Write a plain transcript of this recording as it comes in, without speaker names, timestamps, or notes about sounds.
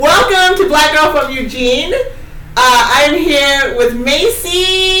Black Girl from Eugene. I'm here with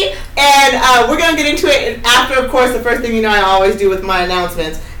Macy, and we're going to get into it after, of course, the first thing I always do with my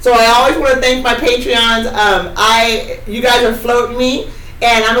announcements. So I always want to thank my Patreons. You guys are floating me,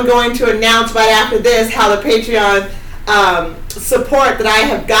 and I'm going to announce right after this how the Patreon support that I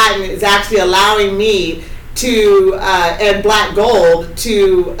have gotten is actually allowing me to, and Black Gold,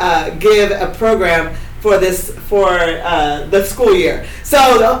 to give a program for the school year.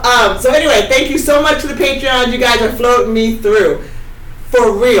 So anyway, thank you so much to the Patreon. You guys are floating me through.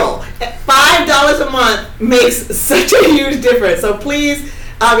 For real. $5 a month makes such a huge difference. So please,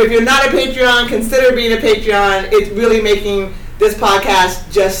 if you're not a Patreon, consider being a Patreon. It's really making this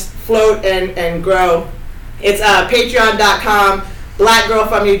podcast just float and grow. It's patreon.com,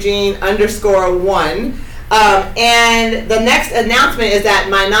 blackgirlfromeugene_1. And the next announcement is that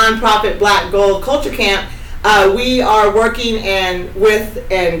my nonprofit Black Gold Culture Camp, we are working and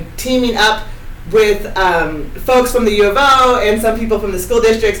teaming up with folks from the U of O and some people from the school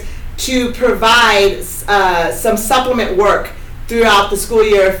districts to provide some supplement work throughout the school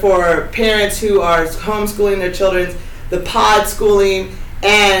year for parents who are homeschooling their children, the pod schooling,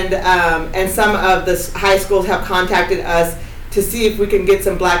 and some of the high schools have contacted us to see if we can get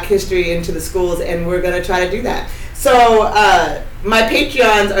some Black history into the schools, and we're going to try to do that. So my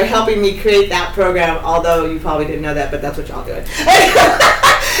Patreons are helping me create that program, although you probably didn't know that, but that's what y'all doing.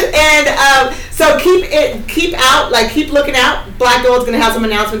 And so keep looking out. Black Gold's going to have some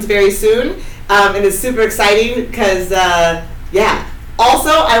announcements very soon, and it's super exciting because, yeah. Also,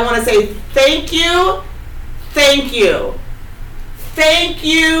 I want to say thank you,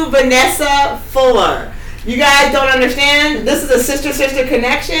 Vanessa Fuller. You guys don't understand. This is a sister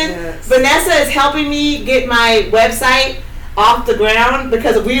connection. Yes. Vanessa is helping me get my website off the ground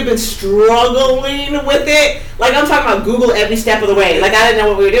because we've been struggling with it. Like, I'm talking about Google every step of the way. Like, I didn't know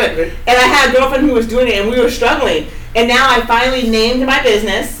what we were doing. And I had a girlfriend who was doing it, and we were struggling. And now I finally named my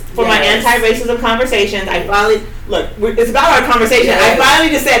business for my anti-racism conversations. I finally, it's about our conversation. Yes. I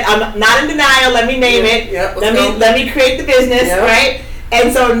finally just said, I'm not in denial. Let me name it. Yep, let me create the business, right?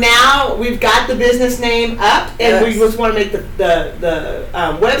 And so now we've got the business name up, and we just want to make the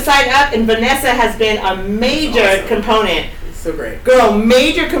website up. And Vanessa has been a major component. So great, girl,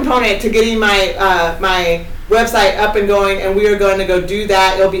 major component to getting my my website up and going. And we are going to go do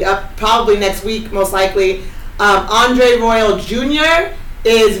that. It'll be up probably next week, most likely. Andre Royal Jr.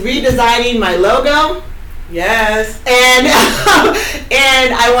 is redesigning my logo. Yes. And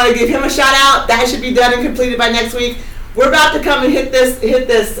and I want to give him a shout out. That should be done and completed by next week. We're about to come and hit this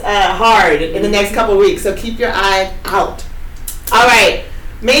hard in the next couple of weeks, so keep your eye out. All right,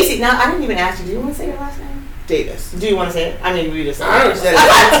 Macy. Now I didn't even ask you. Do you want to say your last name? Davis. Do you want to say it? I mean, we just said it. I don't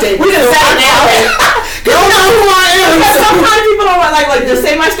say it. We just said it now. You don't know who I am. Because sometimes people don't like just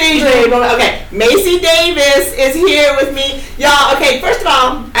say my stage name. Okay, Macy Davis is here with me, y'all. Okay, first of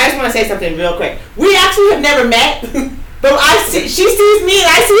all, I just want to say something real quick. We actually have never met. But she sees me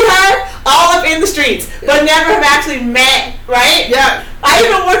and I see her all up in the streets, but never have actually met, right? Yeah. I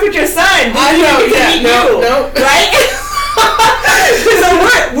even worked with your son. I know, No. Right? So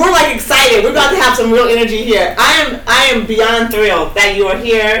we're like excited. We're about to have some real energy here. I am beyond thrilled that you are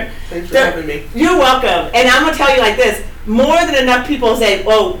here. Thanks for having me. You're welcome. And I'm gonna tell you like this. More than enough people say,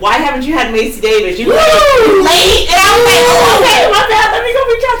 "Oh, why haven't you had Macy Davis? You late." And I was like, "Oh, okay, my bad. Let me go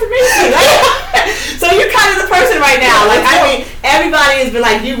reach out to Macy." So you're kind of the person right now. Like, I mean, everybody has been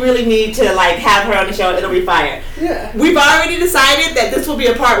like, "You really need to like have her on the show. It'll be fire." Yeah. We've already decided that this will be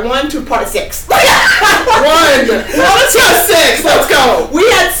a part 1 to part 6. 1 to 6. Let's go. We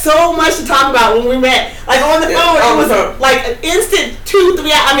had so much to talk about when we met. Like on the phone, it was like an instant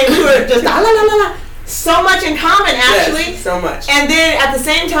 2-3 hours. I mean, we were just la la la la. So much in common, actually. Yes, so much. And then at the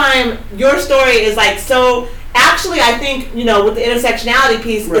same time, your story is like so. Actually, I think with the intersectionality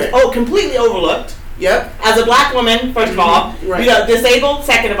piece, it's completely overlooked. Yep. As a Black woman, first of all, disabled,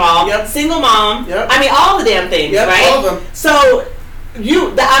 second of all, single mom. Yep. I mean, all the damn things, right? All of them. So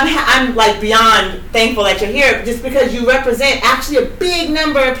I'm like beyond thankful that you're here, just because you represent actually a big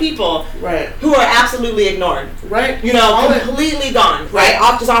number of people, who are absolutely ignored, completely gone,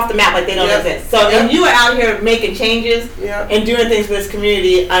 off the map, like they don't exist. So and you are out here making changes and doing things for this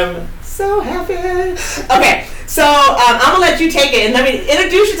community. I'm so happy. Okay. So I'm gonna let you take it and let me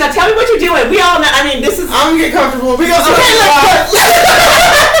introduce yourself. Tell me what you're doing. We all know. I mean, this is. I'm gonna get comfortable. We gonna have to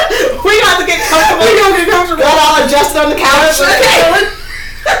get comfortable. We gonna get comfortable. Got all adjusted on the couch.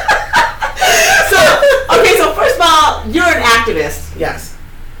 Okay. So first of all, you're an activist. Yes.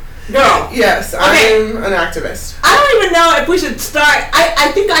 Girl. Yes, I'm an activist. I don't even know if we should start.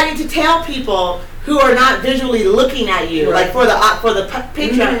 I think I need to tell people who are not visually looking at you, Right. like for the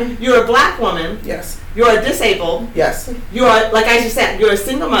picture, you're a black woman, Yes. you're disabled, Yes. you're, like I just said, you're a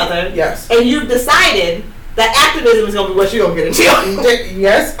single mother, Yes. and you've decided that activism is going to be what you're going to get into.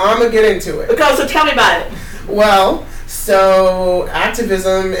 Yes, I'm going to get into it. Okay, so tell me about it. Well, so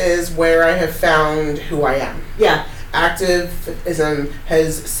activism is where I have found who I am. Yeah. Activism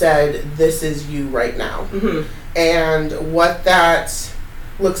has said, this is you right now. Mm-hmm. And what that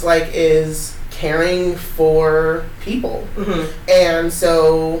looks like is caring for people. Mm-hmm. And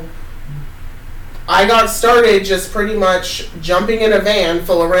so I got started just pretty much jumping in a van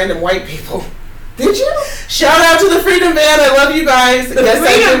full of random white people. Did you? Shout out to the Freedom Van. I love you guys. The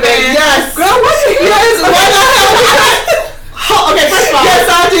Freedom Van. Yes. Girl, what's it? Yes. Why the hell was that? Oh, okay, first of all. Yes,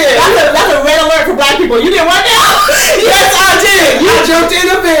 I did. That's a red alert for black people. You did what now? Yes, I did. You jumped in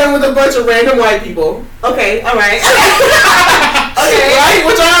a van with a bunch of random white people. Okay, all right. Okay. Right?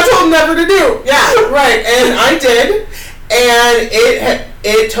 Which I told them never to do. Yeah. Right. And I did. And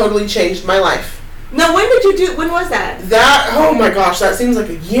it totally changed my life. Now, when was that? That, oh my gosh, that seems like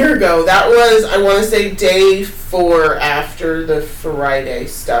a year ago. That was, I want to say, day 4 after the Friday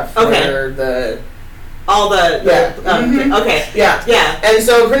stuff. Okay. Where Mm-hmm. Okay. Yeah. Yeah. And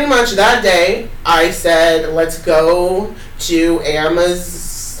so pretty much that day, I said, let's go to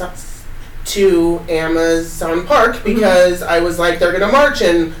Amazon Park because I was like, they're going to march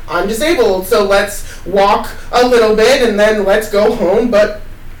and I'm disabled. So let's walk a little bit and then let's go home. But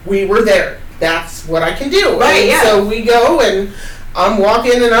we were there. That's what I can do. Right, and yeah. So we go and I'm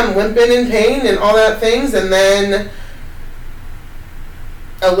walking and I'm limping in pain and all that things. And then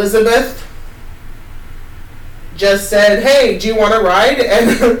Elizabeth just said, hey, do you want to ride?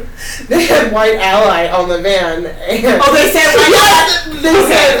 And they had White Ally on the van. And Oh, they said White Ally? They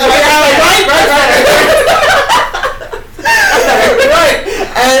said White Ally, right.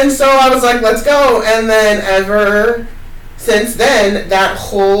 And so I was like, let's go. And then ever since then, that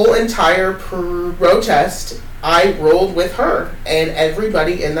whole entire protest, I rolled with her and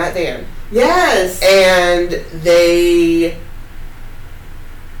everybody in that van. Yes. And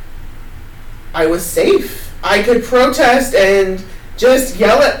I was safe. I could protest and just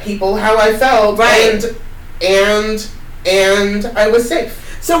yell at people how I felt. Right. And I was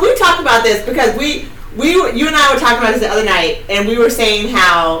safe. So we talked about this because you and I were talking about this the other night, and we were saying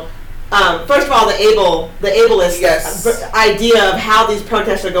how, first of all, the ableist Yes. idea of how these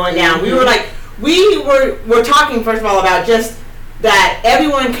protests are going down. Mm-hmm. We were talking first of all about just that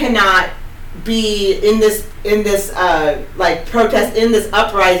everyone cannot be in this like protest, in this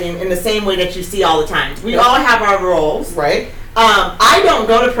uprising in the same way that you see all the time. We all have our roles. Right. I don't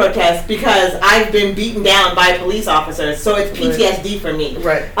go to protests because I've been beaten down by police officers, so it's PTSD for me.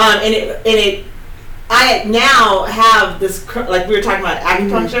 Right. I now have this, like we were talking about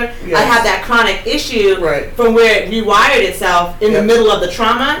acupuncture, Yes. I have that chronic issue Right. from where it rewired itself in the middle of the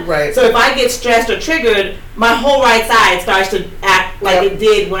trauma. Right. So if I get stressed or triggered, my whole right side starts to act like it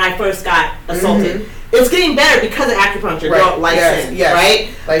did when I first got assaulted. It's getting better because of acupuncture. Right. Girl, life in, Yes. right?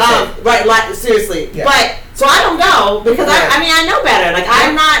 Life in. Right, seriously. Yes. But so I don't go because I know better. Like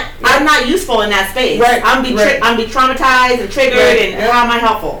I'm not useful in that space. Right. I'm traumatized and triggered, Right. and how am I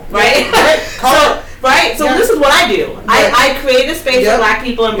helpful? Right. Right. So this is what I do. Right. I create a space for black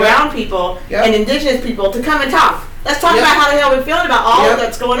people and brown people and indigenous people to come and talk. Let's talk about how the hell we're feeling about all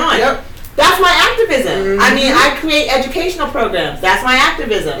that's going on. Yep. That's my activism. Mm-hmm. I mean, I create educational programs. That's my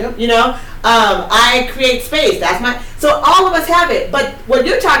activism. Yep. You know, I create space. That's my. So all of us have it. But what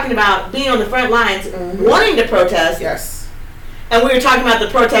you're talking about, being on the front lines, wanting to protest. Yes. And we were talking about the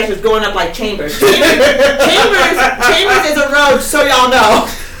protesters going up like Chambers. Chambers is a road, so y'all know,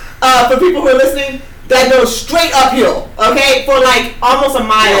 for people who are listening, that goes straight uphill, okay, for like almost a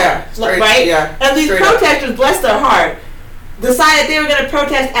mile, right? Yeah. And these Straight protesters, bless their heart, decided they were going to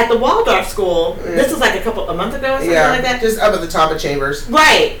protest at the Waldorf School. This was like a month ago or something like that. Just up at the top of Chambers.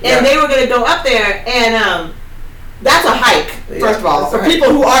 Right. And they were going to go up there, and that's a hike, first of all. For people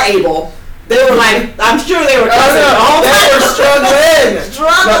who are able, they were like, I'm sure they were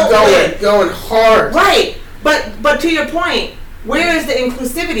struggling. Going hard. Right. But to your point, where is the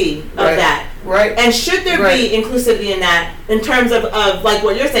inclusivity of that? Right. And should there be inclusivity in that, in terms of like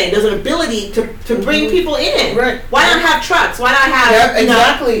what you're saying, there's an ability to bring people in. Right. Why not have trucks? Why not have? Yep,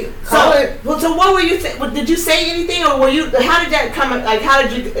 exactly. So what were you? Did you say anything, or were you? How did that come? Like, how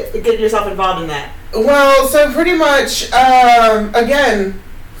did you get yourself involved in that? Well, so pretty much, again,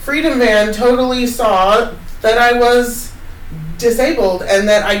 Freedom Van totally saw that I was disabled and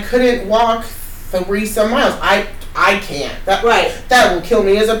that I couldn't walk 3-some miles. I can't. That will kill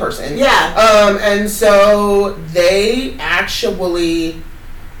me as a person. Yeah. And so they actually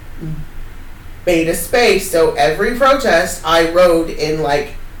made a space. So every protest, I rode in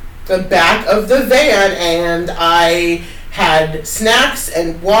like the back of the van, and I had snacks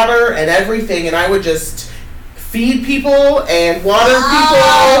and water and everything, and I would just feed people and water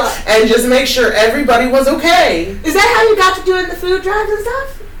people and just make sure everybody was okay. Is that how you got to doing the food drives and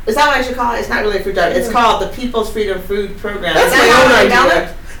stuff? Is that what I should call it? It's not really a food drive. It's called the People's Freedom Food Program. That's my own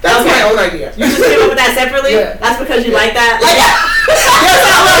idea. That's my own idea. You just came up with that separately? Yeah. That's because you like that? Yes,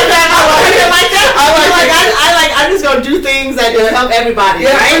 I like that. I'm just going to do things that help everybody,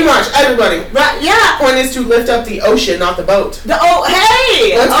 Yeah, right? pretty much. Everybody. Right, yeah. The point is to lift up the ocean, not the boat.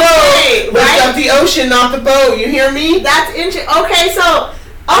 Hey! Let's go. Lift up the ocean, not the boat. You hear me? That's interesting. Okay, so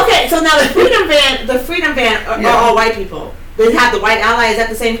now the Freedom Van are all white people. They have the white ally. Is that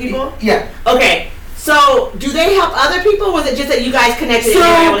the same people? Yeah. Okay. So, do they help other people? Or was it just that you guys connected and they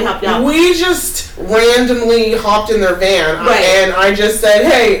were able to help you out? We just randomly hopped in their van, right. And I just said,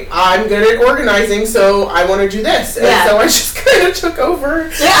 hey, I'm good at organizing, so I want to do this. And so I just kind of took over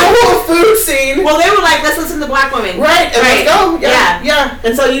the whole food scene. Well, they were like, let's listen to Black women. Right, and let's go. Yeah.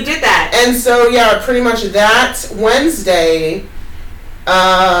 And so you did that. And so, pretty much that Wednesday,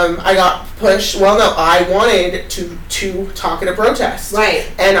 I got pushed. Well, no, I wanted to talk at a protest.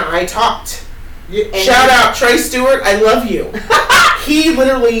 Right. And I talked. Shout out Trey Stewart, I love you. He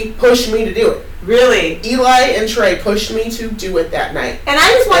literally pushed me to do it. Really? Eli and Trey pushed me to do it that night. And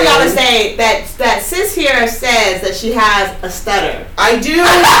I just want y'all to say that sis here says that she has a stutter. I do. You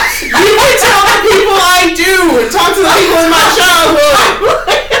can tell the people I do. Talk to the people in my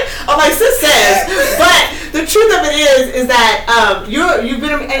childhood. Oh, my sis says. But the truth of it is that you've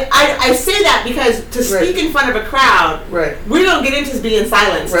been. And I say that because to speak in front of a crowd, we don't get into being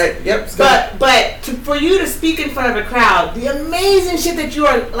silenced. Right. Yep. But for you to speak in front of a crowd, the amazing shit that you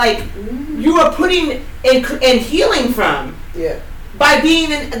are you are putting and healing from. Yeah. By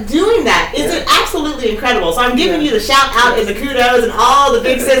doing that is absolutely incredible. So I'm giving you the shout out and the kudos and all the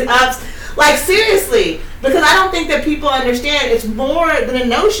big sis ups. Like, seriously, because I don't think that people understand it's more than a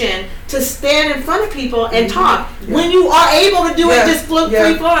notion to stand in front of people and talk. When you are able to do it, just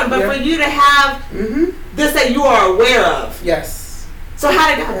free flowing. But for you to have this that you are aware of. Yes. So how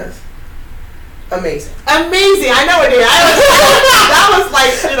did it go? Yes. Amazing. I know it did. That was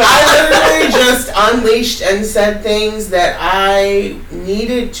like, I literally just unleashed and said things that I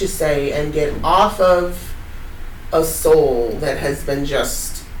needed to say and get off of a soul that has been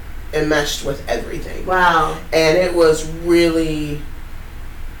just enmeshed with everything. Wow. And it was really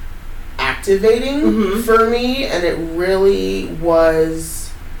activating for me, and it really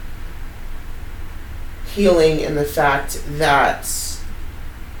was healing in the fact that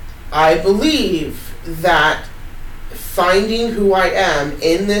I believe that finding who I am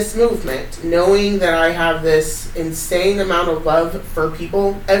in this movement, knowing that I have this insane amount of love for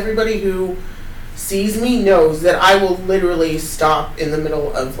people, everybody who sees me knows that I will literally stop in the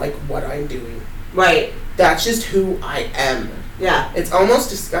middle of like what I'm doing. Right. That's just who I am. Yeah. It's almost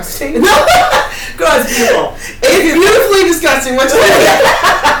disgusting. Girl, it's beautiful. It's beautifully disgusting. What's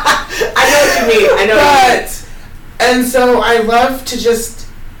I know what you mean. I know. And so I love to just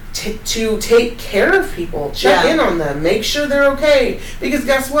to take care of people, check in on them, make sure they're okay. Because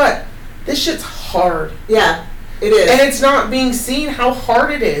guess what? This shit's hard. Yeah, it is. And it's not being seen how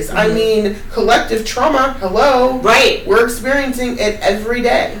hard it is. I mean, collective trauma, hello. Right. We're experiencing it every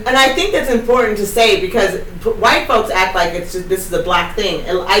day. And I think that's important to say because white folks act like this is a black thing.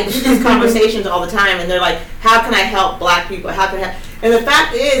 And I do these conversations all the time, and they're like, how can I help black people? How can I help? And the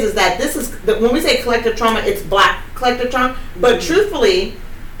fact is that when we say collective trauma, it's black collective trauma. But truthfully,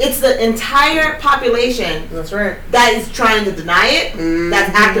 it's the entire population That's right. that is trying to deny it,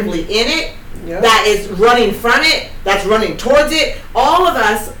 that's actively in it, that is running from it, that's running towards it. All of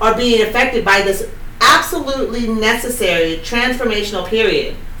us are being affected by this absolutely necessary transformational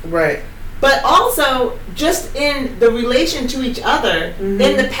period. Right. But also, just in the relation to each other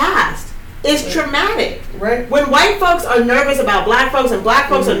in the past is traumatic. Right. When white folks are nervous about black folks and black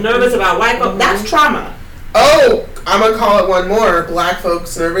folks are nervous about white folks, that's trauma. Oh, I'm going to call it one more. Black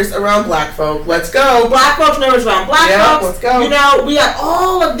folks nervous around black folk. Let's go. Black folks nervous around black folks. Let's go. You know, we got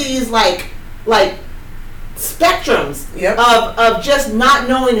all of these like spectrums of just not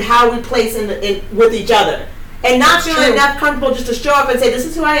knowing how we place in with each other. And not feeling enough comfortable just to show up and say, this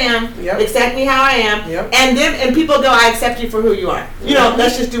is who I am, accept me how I am, and people go, I accept you for who you are. You know,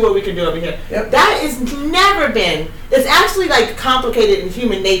 let's just do what we can do over here. That has never been, it's actually like complicated in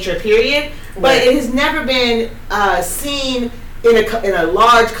human nature, period, but it has never been seen in a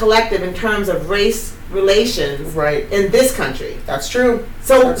large collective in terms of race relations in this country. That's true.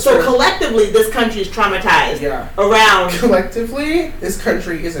 So collectively, this country is traumatized around. Collectively, this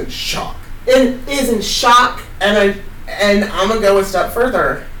country is in shock. is in shock. And I'm gonna go a step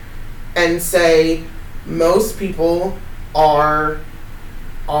further and say most people are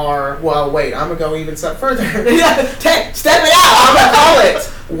well, wait, I'm gonna go even a step further. Step it out. I'm gonna call it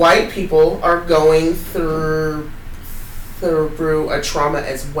white people are going through a trauma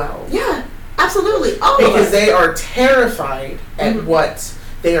as well. Yeah, absolutely. Because they are terrified at what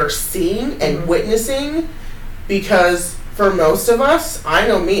they are seeing and witnessing. Because for most of us, I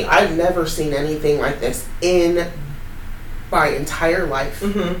know me, I've never seen anything like this in my entire life.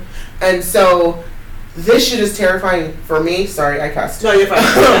 And so this shit is terrifying for me. Sorry, I cussed. No, you're fine.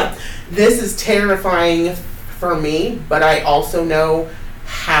 Yeah. This is terrifying for me, but I also know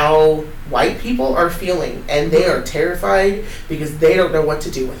how white people are feeling, and they are terrified because they don't know what to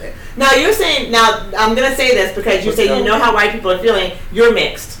do with it. Now you're saying, I'm going to say this because you say you know how white people are feeling. You're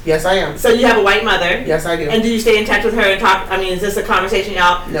mixed. Yes, I am. So you have a white mother. Yes, I do. And do you stay in touch with her and talk? I mean, is this a conversation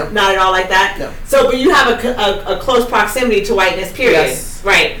y'all? No. Not at all like that? No. So, but you have a close proximity to whiteness, period. Yes.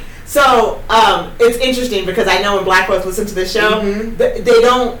 Right. So, it's interesting because I know when black folks listen to this show, they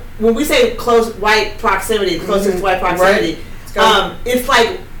don't, when we say close white proximity, closest to white proximity, right. It's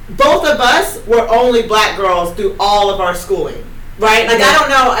like both of us were only black girls through all of our schooling. Right? Like, I don't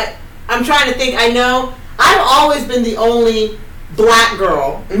know, I'm trying to think, I know, I've always been the only black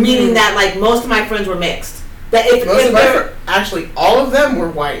girl, meaning that, like, most of my friends were mixed. That actually, all of them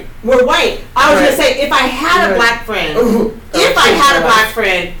were white. Were white. I was going to say, if I had a black friend, black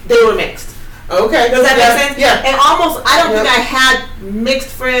friend, they were mixed. Okay. Does that make sense? Yeah. And almost, I don't think I had mixed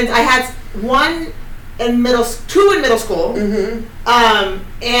friends. I had two in middle school. And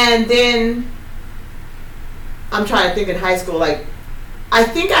then, I'm trying to think in high school, like, I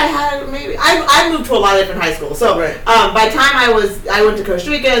think I had maybe I moved to a lot of different high schools. So by the time I went to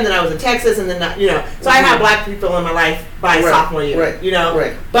Costa Rica, and then I was in Texas, and then so I had black people in my life by sophomore year.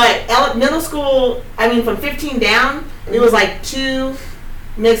 Right. But middle school, I mean, from 15 down, it was like 2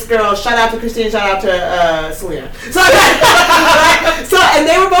 mixed girls. Shout out to Christine. Shout out to Selena. So and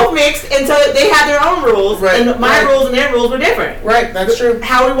they were both mixed, and so they had their own rules, and my rules and their rules were different. Right, that's true.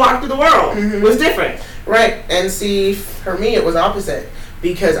 How we walked through the world was different. Right, and see, for me, it was opposite.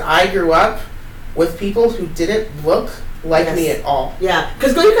 Because I grew up with people who didn't look like me at all. Yeah,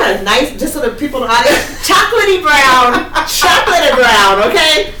 because you got a nice, just so the people in the audience, chocolatey brown,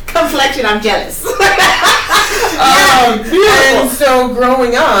 okay? Complexion, I'm jealous. And so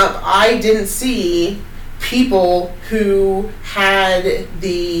growing up, I didn't see people who had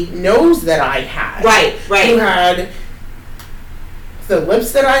the nose that I had. Right. Who had the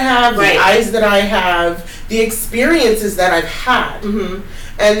lips that I have, the eyes that I have, the experiences that I've had.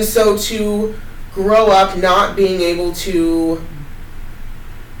 And so to grow up not being able to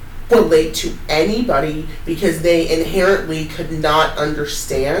relate to anybody because they inherently could not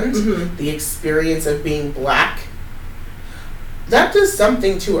understand the experience of being black, that does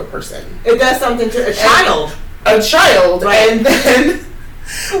something to a person. It does something to a child. And then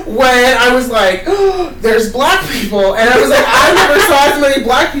when I was like, oh, there's black people, and I was like, I never saw as many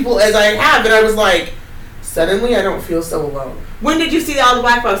black people as I have, and I was like, suddenly I don't feel so alone. When did you see all the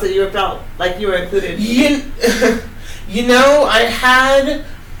black folks that you felt like you were included? You know, I had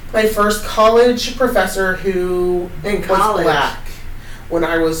my first college professor who was black when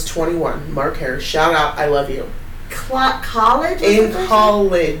I was 21. Mark Harris. Shout out, I love you. College? In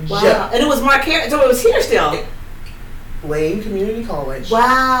college. Wow. And it was Mark Harris, so it was here still? Lane Community College.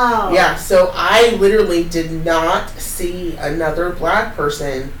 Wow. Yeah, so I literally did not see another black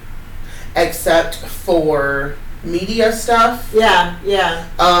person except for media stuff. Yeah.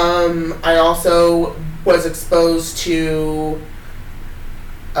 I also was exposed to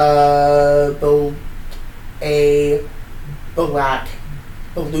a black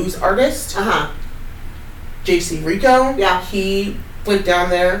blues artist. JC Rico. Yeah. He went down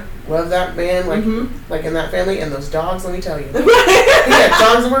there. Love that man, like in that family, and those dogs. Let me tell you,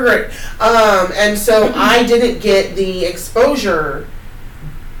 dogs were great. And so I didn't get the exposure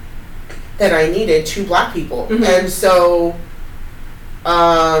that I needed to black people, and so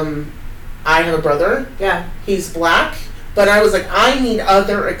I have a brother. Yeah, he's black, but I was like, I need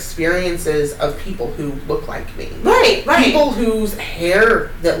other experiences of people who look like me. Right. People whose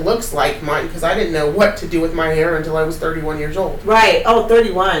hair that looks like mine, because I didn't know what to do with my hair until I was 31 years old. Right. Oh,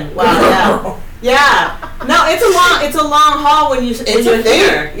 31. Wow. Yeah. No, it's a long haul when you're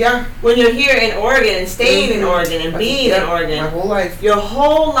here. Yeah. When you're here in Oregon and staying in Oregon and being in Oregon. My whole life. Your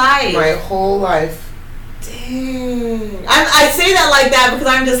whole life. My whole life. Dang. I say that like that because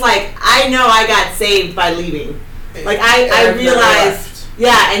I'm just like, I know I got saved by leaving. Like I realized,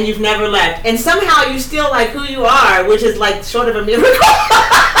 yeah, and you've never left, and somehow you still like who you are, which is like short of a miracle.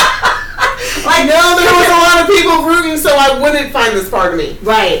 Like, no, there was a lot of people rooting, so I wouldn't find this part of me.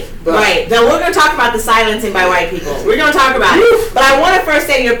 Right, right. Now we're going to talk about the silencing by white people. We're going to talk about it. But I want to first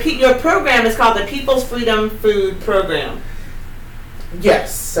say your program is called the People's Freedom Food Program.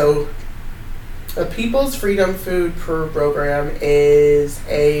 Yes, so the People's Freedom Food Program is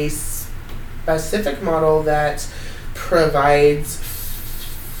a specific model that provides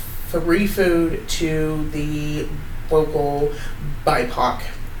free food to the local BIPOC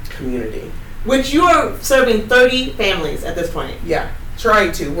community. Which you are serving 30 families at this point. Yeah,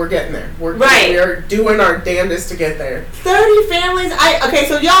 trying to. We're getting there. Right. We're doing our damnedest to get there. 30 families? Okay,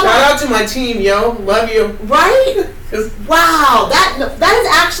 so y'all... Shout out to my team, yo. Love you. Right? Wow, that is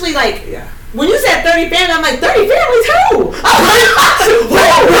actually like... Yeah. When you said 30 families, I'm like, 30 families who? Where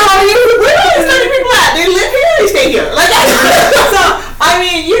are these 30 people at? They live here, they stay here. Like, so, I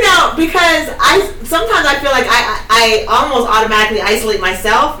mean, because sometimes I feel like I almost automatically isolate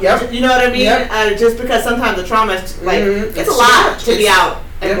myself. Yep. You know what I mean? Yep. Just because sometimes the trauma is like, it's a lot to be out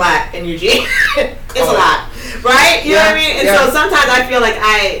and black in Eugene. It's a lot. Right? You know what I mean? And so sometimes I feel like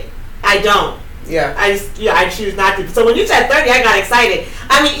I don't. Yeah. I choose not to. So when you said 30, I got excited.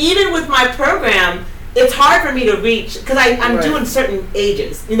 I mean, even with my program, it's hard for me to reach because I'm doing certain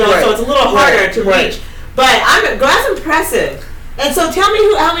ages, so it's a little harder to reach. But that's impressive. And so tell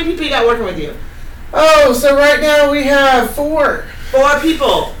me how many people you got working with you? Oh, so right now we have 4. 4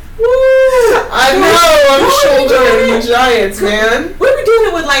 people. Woo! I know, I'm shouldering giants, man. We were doing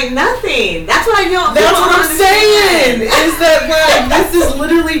it with like nothing. That's what I know. That's what I'm saying. Is that this is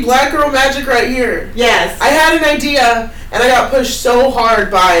literally Black Girl Magic right here. Yes. I had an idea and I got pushed so hard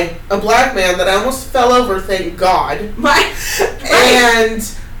by a black man that I almost fell over, thank God. Right.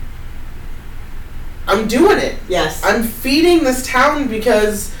 And I'm doing it. Yes. I'm feeding this town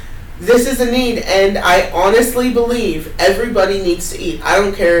because this is a need, and I honestly believe everybody needs to eat. I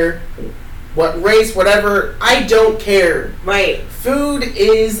don't care what race, whatever. I don't care. Right. Food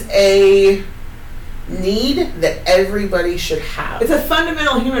is a need that everybody should have. It's a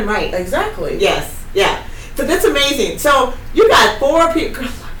fundamental human right. Exactly. Yes. Yeah. So that's amazing. So you got 4 people.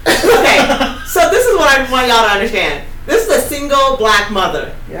 Okay. So this is what I want y'all to understand. This is a single black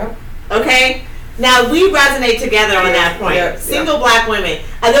mother. Yep. Okay? Now, we resonate together on that point. Single black women.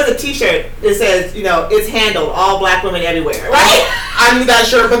 And there's a t-shirt that says, it's handled, all black women everywhere. Right? I need that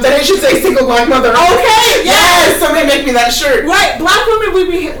shirt, but then it should say single black mother. Okay, yes! Somebody make me that shirt. Right. Black women, we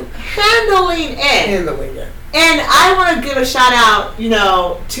be handling it. Handling it. And I want to give a shout out,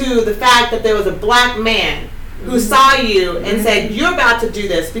 to the fact that there was a black man who saw you and said, you're about to do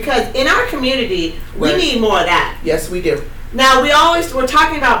this. Because in our community, we need more of that. Yes, we do. Now we're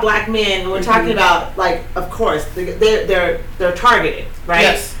talking about black men. We're talking about of course they're targeted, right?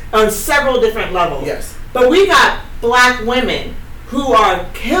 Yes. On several different levels. Yes. But we got black women who are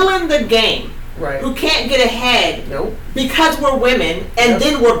killing the game. Right. Who can't get ahead. Nope. Because we're women and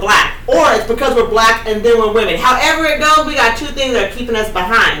then we're black, or it's because we're black and then we're women. However it goes, we got 2 things that are keeping us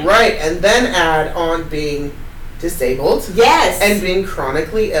behind. Right, and then add on being disabled. Yes. And being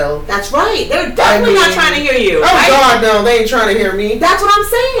chronically ill. That's right. They're definitely not trying to hear you. Oh, right? God, no. They ain't trying to hear me. That's what I'm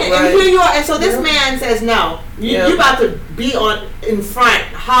saying. Right. And here you are. And so this man says, no. You about to be in front,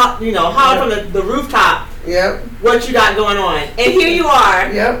 holler from the rooftop. Yep. What you got going on. And here you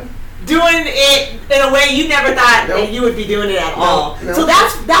are. Yep. Doing it in a way you never thought that you would be doing it at all. Nope. So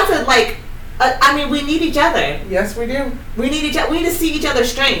that's we need each other. Yes, we do. We need each other. We need to see each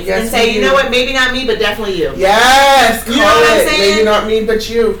other's strengths and Yes, say, we you do. know what, maybe not me, but definitely you. Yes, You know what I'm saying? Maybe not me, but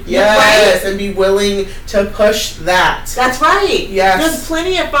you. Yes, and be willing to push that. That's right. Yes. There's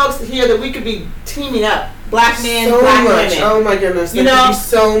plenty of folks here that we could be teaming up. Black men, so black much. women. Oh my goodness. There could be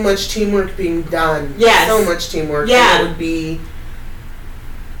so much teamwork being done. Yes. So much teamwork. Yeah. And it would be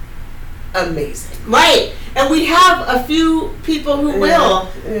amazing. Right. And we have a few people who will.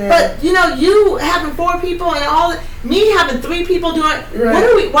 Yeah. But you having 4 people and me having 3 people doing it.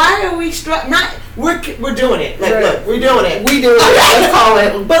 Right. Why are we we're doing it. Like look, we're doing it. We do it. Let's call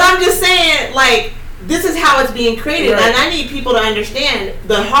it. But I'm just saying, this is how it's being created, and I need people to understand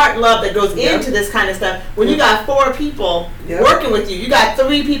the heart love that goes into this kind of stuff. When you got 4 people working with you got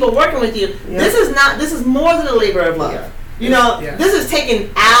 3 people working with you. This is more than a labor of love. This is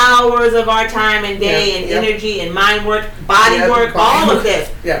taking hours of our time and day and energy and mind work, body work, all of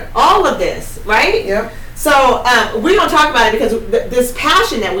this. Yeah. All of this, right? Yep. So we're going to talk about it because this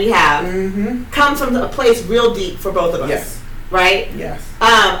passion that we have comes from a place real deep for both of us. Yes. Right? Yes.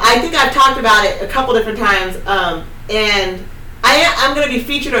 I think I've talked about it a couple different times, and I'm going to be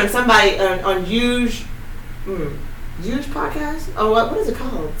featured on somebody on Huge. Huge podcast? Oh, what is it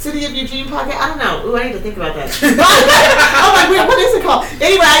called? City of Eugene podcast? I don't know. Ooh, I need to think about that. Oh my god, what is it called?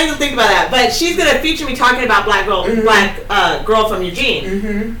 Anyway, I need to think about that. But she's gonna feature me talking about black girl from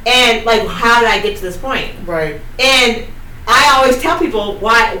Eugene, and like how did I get to this point? Right. And I always tell people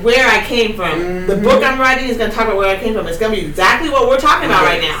where I came from. The book I'm writing is gonna talk about where I came from. It's gonna be exactly what we're talking about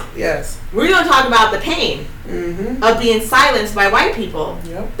right now. Yes. We're gonna talk about the pain of being silenced by white people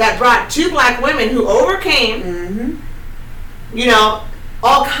that brought two black women who overcame. You know,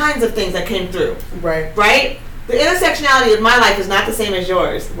 all kinds of things that came through. Right. Right? The intersectionality of my life is not the same as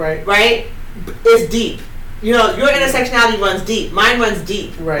yours. Right. Right? It's deep. You know, your intersectionality runs deep. Mine runs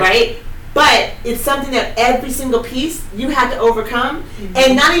deep. Right? But it's something that every single piece you had to overcome.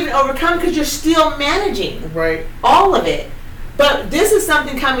 And not even overcome because you're still managing. Right. All of it. But this is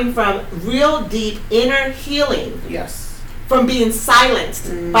something coming from real deep inner healing. Yes. From being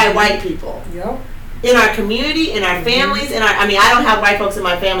silenced by white people. Yep. In our community, in our families, I mean, I don't have white folks in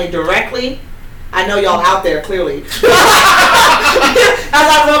my family directly. I know y'all out there, clearly. As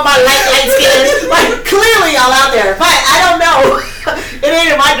I love my light skin. Like, clearly y'all out there. But I don't know. It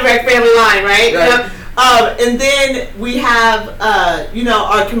ain't in my direct family line, right? And then we have, you know,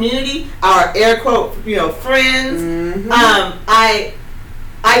 our community, our air quote, you know, friends. I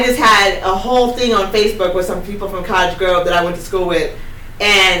just had a whole thing on Facebook with some people from Cottage Grove that I went to school with.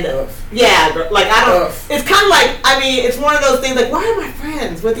 And yeah, like I don't. It's kind of like, I mean, it's one of those things like, why am I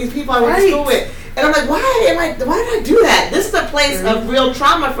friends with these people I went to school with? And I'm like, why did I do that? This is a place of real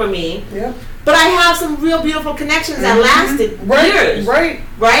trauma for me. Yeah. But I have some real beautiful connections that lasted years.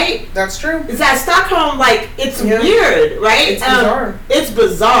 Right. That's true. It's that Stockholm, like it's weird, right? It's bizarre. It's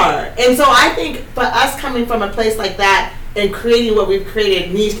bizarre, and so I think for us coming from a place like that and creating what we've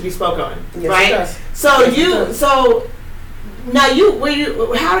created needs to be spoken on, right? It does. So now were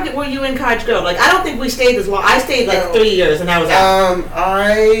you in Cottage Grove? Like, I don't think we stayed this long. I stayed like 3 years and I was out.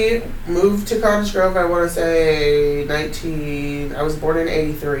 I moved to Cottage Grove, I want to say I was born in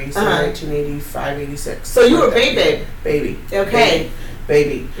 83, so 1985, 86. So you were baby. Baby. Okay.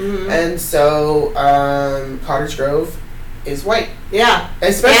 Baby. And so, Cottage Grove is white. Yeah.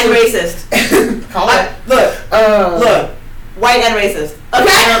 Especially. And racist. Call it. Look. White and racist.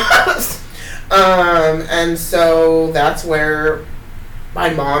 Okay. And so that's where my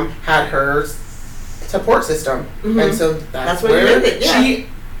mom had her support system, and so that's where you ended. Yeah.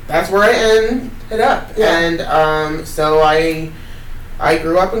 That's where I ended up, and so I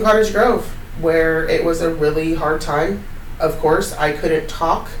grew up in Cottage Grove, where it was a really hard time. Of course, I couldn't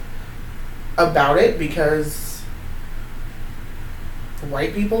talk about it because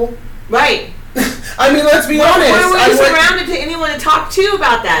white people, right? I mean, let's be honest. Where were you surrounded to anyone to talk to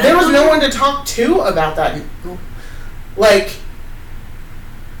about that? There was no one to talk to about that. Like,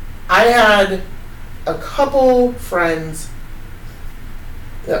 I had a couple friends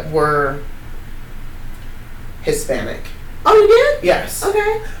that were Hispanic. Oh, you did? Yes.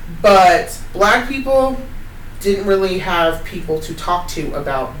 Okay. But black people didn't really have people to talk to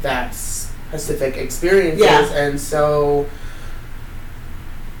about that specific experiences. Yeah. And so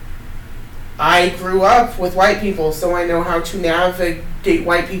I grew up with white people, so I know how to navigate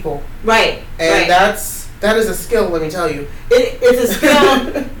white people. Right. And that is a skill, let me tell you. It's a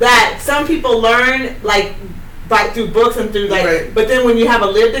skill that some people learn, like, through books and through, like, but then when you have a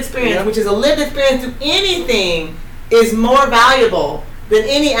lived experience, which is a lived experience through anything, is more valuable than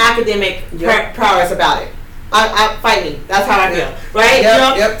any academic prowess about it. Fight me. That's how I feel. Right?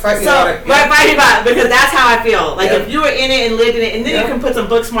 Fight me about it. Right, fight me about it, because that's how I feel. Like, if you were in it and lived in it, and then you can put some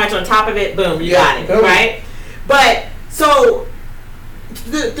book smarts on top of it, boom, you got it. Boom. Right? But, so,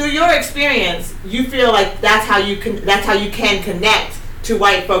 through your experience, you feel like that's how you can connect to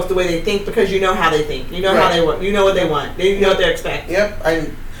white folks the way they think, because you know how they think. You know how they work. You know what they want. You know what they expect. Yep.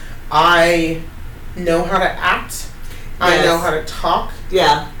 I know how to act. Yes. I know how to talk.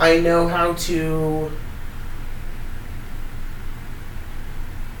 Yeah. I know how to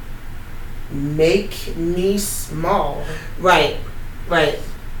make me small. Right.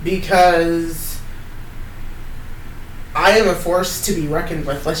 Because I am a force to be reckoned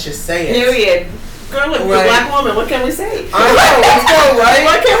with, let's just say it. Period. Girl, look, we're a black woman, what can we say? I know, let's go, right?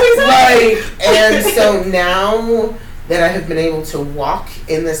 What can we say? And so now that I have been able to walk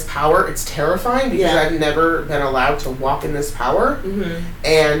in this power, it's terrifying because I've never been allowed to walk in this power.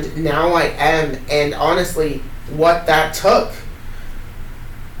 And now I am. And honestly, what that took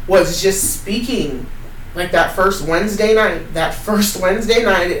was just speaking. Like that first Wednesday night,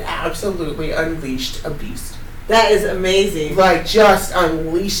 it absolutely unleashed a beast. That is amazing. Like, just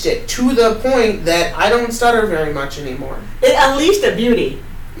unleashed it to the point that I don't stutter very much anymore. It unleashed a beauty.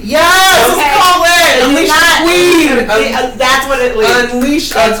 Yes, Okay. let's call it. Unleash the queen. That's what it leads. Unleash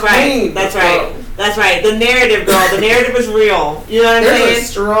That's a right. queen. That's Let's right. go. That's right. The narrative, girl. The narrative is real. You know what I'm There's saying? a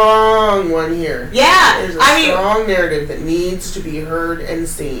strong one here. Yeah. There's a I mean, strong narrative that needs to be heard and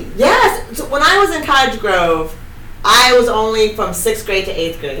seen. yes. So when I was in Cottage Grove, I was only from 6th grade to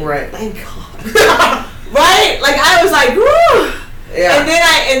 8th grade. Right. Thank God. Right? Like I was like, woo. Yeah.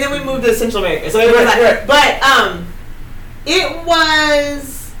 And then we moved to Central America. So it was like, Right. but it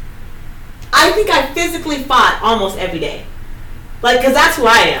was. I think I physically fought almost every day. Like, because that's who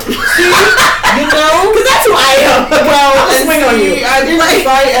I am. See, you know, Because that's who I am. well, I'll and swing on see, you. I didn't Like-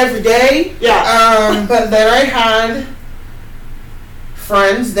 fight every day. Yeah. But then I had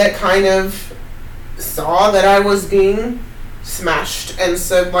friends that kind of saw that I was being smashed and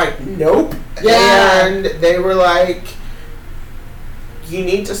said like, nope. Yeah. And they were like, you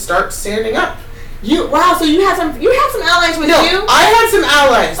need to start standing up. Wow. So you had some allies with No, you. I had some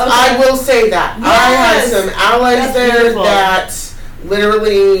allies. Okay. I will say that. I had Yes. some allies That's there beautiful. that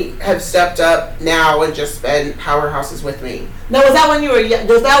literally have stepped up now and just been powerhouses with me. Now, was that when you were?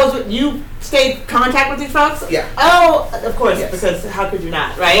 Was you stayed in contact with these folks? Yeah. Oh, of course. Yes. Because how could you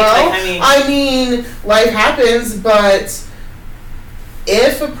not? Right. Well, Like, I mean. life happens, but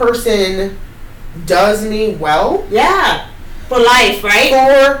if a person does me well, Yeah. For life, right?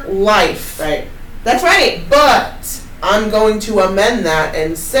 for life. Right. That's right. But I'm going to amend that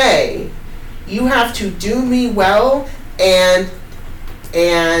and say, you have to do me well and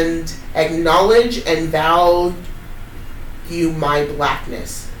acknowledge and value my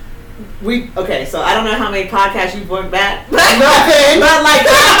blackness. Okay, so I don't know how many podcasts you've worked back. Nothing. But like,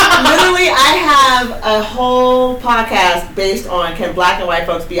 I have a whole podcast based on can black and white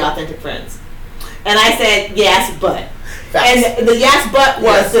folks be authentic friends? And I said yes, but. Facts. And the yes, but was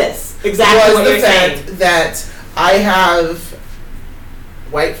Yes. this. Exactly what was you're the fact saying. that I have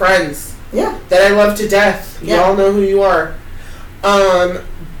white friends Yeah. that I love to death. You Yeah. all know who you are.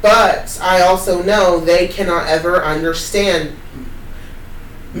 But I also know they cannot ever understand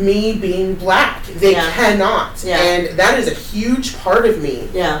me being black. They Yeah. cannot. Yeah. And that is a huge part of me.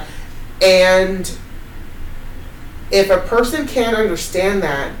 Yeah. And if a person can't understand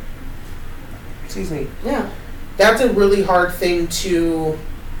that, excuse me, Yeah. that's a really hard thing to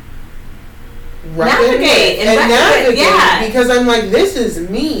reckon Navigate with and and reckon with, navigate, yeah. because I'm like, this is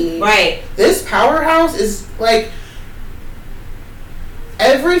me. Right. This powerhouse is like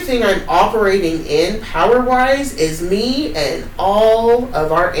everything I'm operating in power-wise is me and all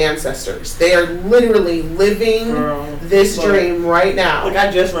of our ancestors. They are literally living Girl. this Lord. dream right now. Like I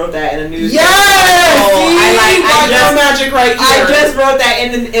just wrote that in a news. Yes! Oh, See? I Black Girl just- Magic right I here. just wrote that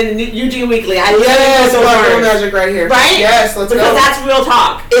in the Eugene Weekly. I Yes, literally wrote Black Girl those words. Magic right here. Right? Yes, let's Because go. that's real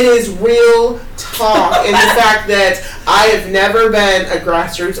talk. It is real talk in the fact that I have never been a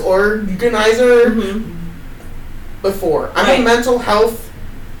grassroots organizer before. I'm Right. a mental health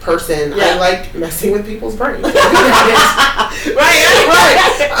person. Yeah. I like messing with people's brains. Right.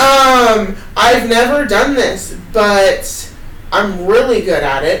 right. I've never done this, but I'm really good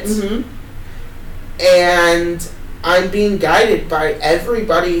at it. Mm-hmm. And I'm being guided by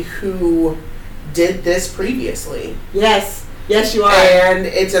everybody who did this previously. Yes. Yes, you are. And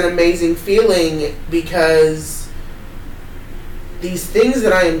it's an amazing feeling because these things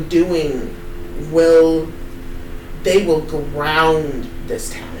that I am doing will ground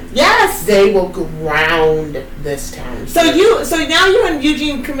this town. Yes. They will ground this town. So now you're in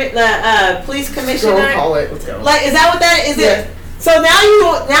Eugene police commissioner. Go call it. Let's go. Like, is that what that is? Yes. It. So now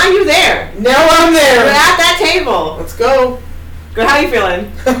you're there. Now I'm You're there. at that table. Let's go. Girl, how you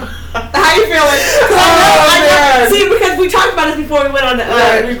feeling? How you feeling? man. See, because we talked about this before we went on.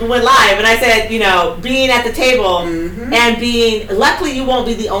 Right. We went live, and I said, being at the table Mhm. and being. Luckily, you won't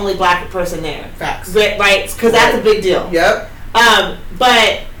be the only black person there, Facts. right? Because that's a big deal. Yep.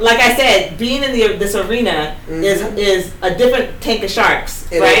 But like I said, being in this arena is a different tank of sharks,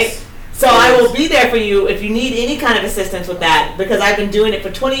 It right? is. So It I is. will be there for you if you need any kind of assistance with that, because I've been doing it for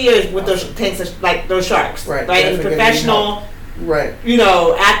 20 years with those tanks, like those sharks, Right. Right? It's Definitely professional, Right.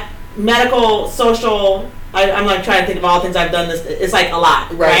 at medical, social. I'm like trying to think of all the things I've done. This it's like a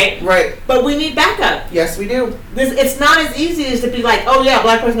lot, right? Right. But we need backup. Yes, we do. It's not as easy as to be like, oh yeah,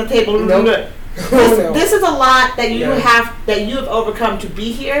 black person at the table. Nope. This is a lot that you Yeah. have overcome to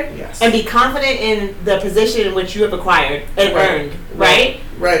be here Yes. and be confident in the position in which you have acquired and Right. earned, right?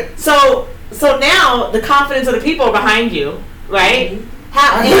 Right. So now the confidence of the people are behind you, right?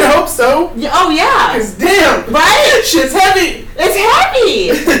 I would hope so. Oh yeah, Cause damn, right? shit's heavy. It's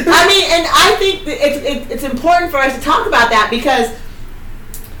heavy. I mean, and I think that it's important for us to talk about that because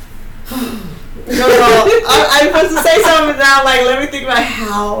No, I'm supposed to say something now. Like, let me think about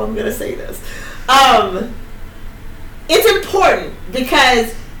how I'm gonna say this. It's important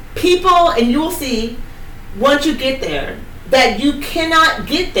because people, and you will see once you get there, that you cannot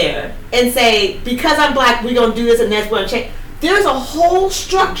get there and say, because I'm black, we're gonna do this and that's gonna change. There's a whole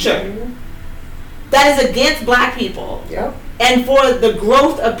structure that is against black people. Yep. And for the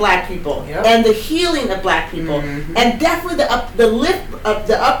growth of black people, Yep. and the healing of black people, and definitely the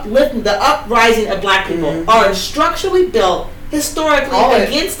uprising of black people are structurally built historically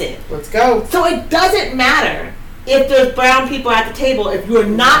against it. Let's go. So it doesn't matter if there's brown people at the table if you're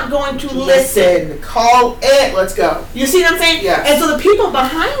not going to listen. Call it. Let's go. You see what I'm saying? Yes. And so the people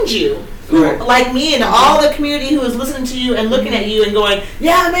behind you, who, like me and all the community who is listening to you and looking at you and going,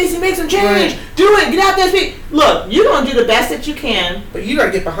 yeah, Macy, make some change. Do it. Get out there, speak. Look, you're going to do the best that you can. But you got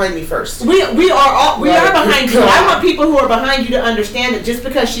to get behind me first. We are behind you. But I want people who are behind you to understand that just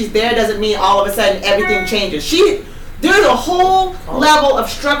because she's there doesn't mean all of a sudden everything changes. There's a whole level of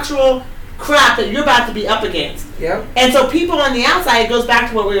structural crap that you're about to be up against. Yep. And so people on the outside, it goes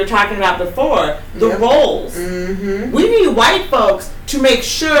back to what we were talking about before, the roles. We need white folks to make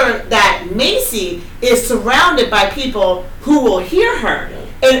sure that Macy is surrounded by people who will hear her.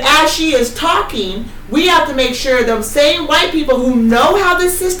 And as she is talking, we have to make sure those same white people who know how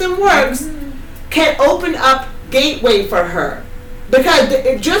this system works can open up gateway for her.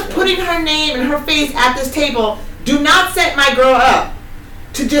 Because just putting her name and her face at this table do not set my girl up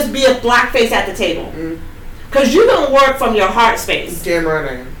to just be a black face at the table. Because you're going to work from your heart space. Damn right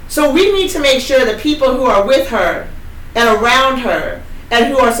I am. So we need to make sure that people who are with her and around her and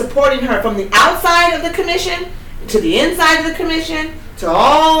who are supporting her from the outside of the commission to the inside of the commission to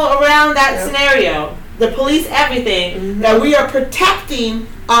all around that scenario, the police, everything, that we are protecting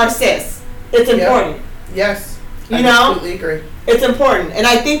our sis. It's important. Yes. You know? I completely agree. It's important. And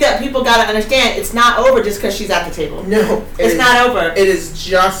I think that people got to understand it's not over just because she's at the table. No. It's not over. It is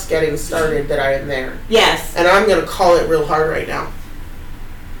just getting started that I am there. Yes. And I'm going to call it real hard right now.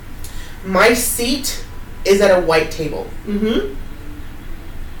 My seat is at a white table.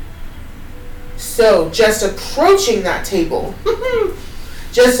 So just approaching that table,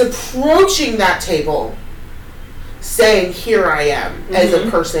 saying, here I am as a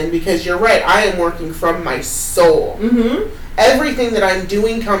person, because you're right, I am working from my soul. Everything that I'm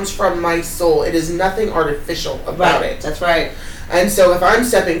doing comes from my soul. It is nothing artificial about it. That's right. And so if I'm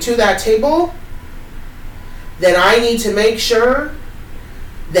stepping to that table, then I need to make sure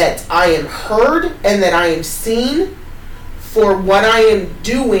that I am heard and that I am seen for what I am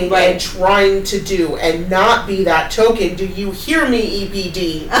doing and trying to do, and not be that token. Do you hear me,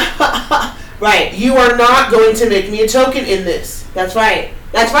 EPD? Right. You are not going to make me a token in this. That's right.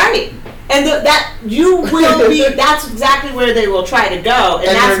 That's right. And that you will be, that's exactly where they will try to go. And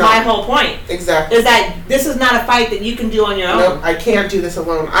that's my whole point. Exactly. Is that this is not a fight that you can do on your own. No, I can't do this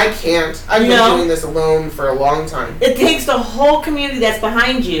alone. I can't. I've been doing this alone for a long time. It takes the whole community that's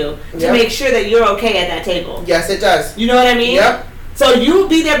behind you to make sure that you're okay at that table. Yes, it does. You know what I mean? Yep. So you'll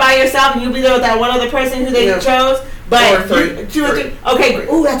be there by yourself and you'll be there with that one other person who they chose. But two or three. Okay.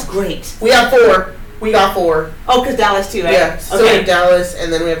 Ooh, that's great. We have 4. We got 4. Oh, because Dallas too, right? Yeah. So we have Dallas,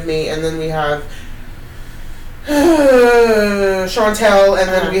 and then we have me, and then we have Chantel, and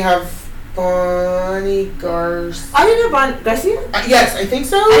then we have Bonnie Garcia. I didn't know Bonnie Garcia? Yes, I think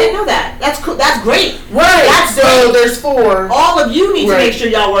so. I didn't know that. That's cool. That's great. Right. That's so great. There's 4. All of you need to make sure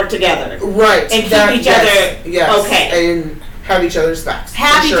y'all work together. Right. And keep each other okay. And have each other's backs.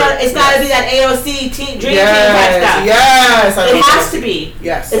 Have each other. It's got to be that AOC dream team type stuff. Yes. It has to be.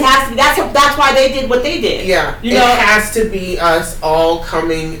 Yes. It has to be. That's why they did what they did. Yeah. You know, it has to be us all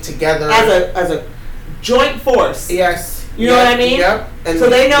coming together as a joint force. Yes. You know what I mean? Yep. And so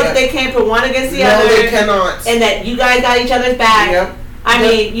they know that they can't put one against the other. No, they cannot. And that you guys got each other's back. Yep. I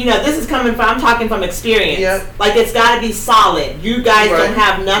mean, you know, this is coming from, I'm talking from experience. Yep. Like, it's got to be solid. You guys don't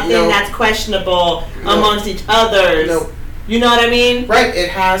have nothing that's questionable amongst each others. Nope. You know what I mean? Right. It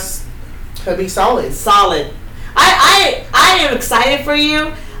has to be solid. Solid. I am excited for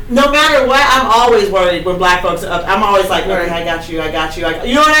you. No matter what, I'm always worried when black folks are up. I'm always like, okay, I got you.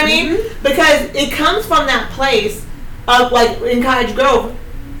 You know what I mean? Because it comes from that place of, like, in Cottage Grove,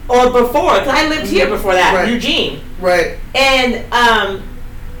 or before, because I lived here before that, Eugene. Right. And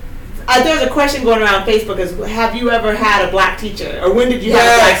there's a question going around Facebook is, have you ever had a black teacher? Or when did you have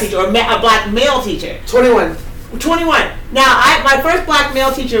a black teacher? Or a black male teacher? 21. Now, my first black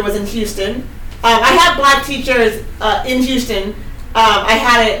male teacher was in Houston. I had black teachers in Houston. I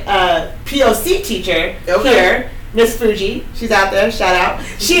had a POC teacher here, Miss Fuji. She's out there. Shout out.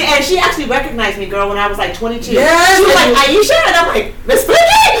 She actually recognized me, girl, when I was like 22. Yes. She was like, Aisha? And I'm like, Miss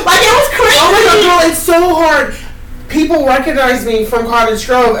Fuji? Like, it was crazy. Oh my god, girl, it's so hard. People recognized me from Cottage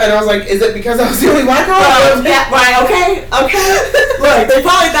Grove, and I was like, is it because I was the only black girl? Yeah, right, okay. Look, they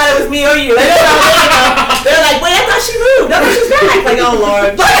probably thought it was me or you. They're like, wait, I thought she moved. I thought she's back. Like, oh,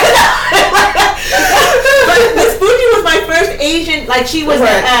 Lord. But Miss Fuji was my first Asian, like, she was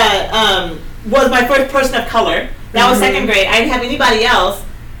my first person of color. That was second grade. I didn't have anybody else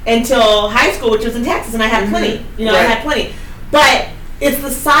until high school, which was in Texas, and I had plenty. You know, I had plenty. But it's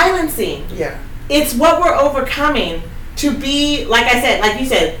the silencing. Yeah. It's what we're overcoming to be, like I said, like you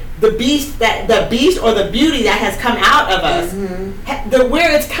said, the beast or the beauty that has come out of us.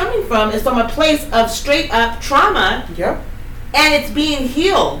 Where it's coming from is from a place of straight up trauma. Yep. And it's being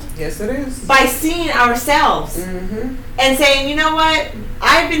healed. Yes, it is. By seeing ourselves and saying, you know what?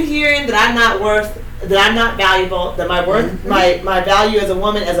 I've been hearing that I'm not that I'm not valuable, that my worth, my value as a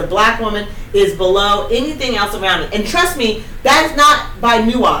woman, as a black woman, is below anything else around me. And trust me, that is not by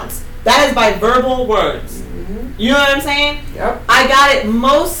nuance. That is by verbal words. You know what I'm saying? Yep. I got it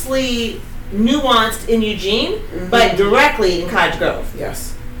mostly nuanced in Eugene, but directly in Cottage Grove.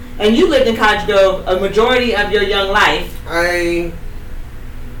 Yes. And you lived in Cottage Grove a majority of your young life. I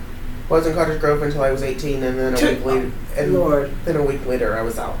was in Cottage Grove until I was 18, and then a week later I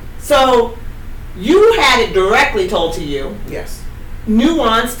was out. So you had it directly told to you. Yes.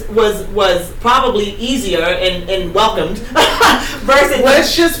 Nuanced was probably easier and welcomed versus.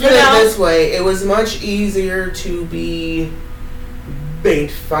 Let's just put it this way: it was much easier to be made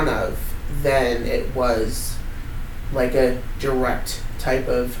fun of than it was like a direct type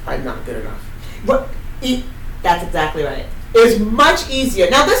of "I'm not good enough." But that's exactly right. It was much easier.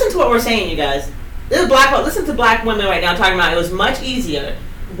 Now listen to what we're saying, you guys. Listen to black women right now talking about it was much easier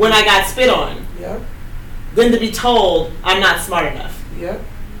when I got spit on. Yep. Than to be told I'm not smart enough. Yep.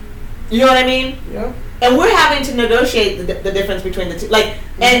 You know what I mean? Yep. And we're having to negotiate the difference between the two, like,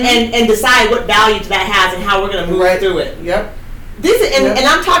 and decide what value that has and how we're going to move through it. Yep. And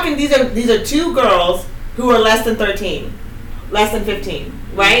I'm talking. These are two girls who are less than 13, less than 15,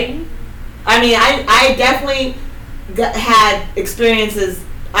 right? I mean, I definitely had experiences.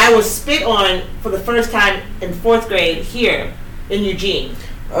 I was spit on for the first time in 4th grade here in Eugene.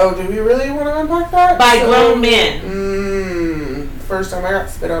 Oh, do we really want to unpack that? By grown men. First time I got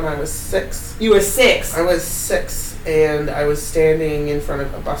spit on, I was 6. You were 6. I was 6, and I was standing in front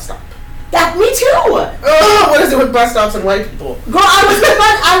of a bus stop. Me too. Oh, what is it with bus stops and white people? Girl,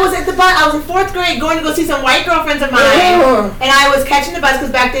 I was in 4th grade going to go see some white girlfriends of mine, and I was catching the bus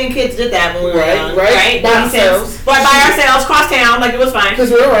because back then kids did that when we were young, right? By ourselves, cross town, like it was fine. Because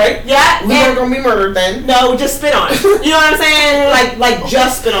we were white. Yeah, we weren't gonna be murdered then. No, just spit on. You know what I'm saying? Like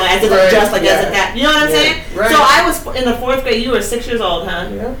just spit on, as if just like as if that. You know what I'm saying? Right. So I was in the 4th grade. You were 6 years old, huh?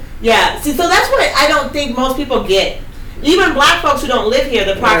 Yeah. Yeah. See, so that's what I don't think most people get. Even black folks who don't live here,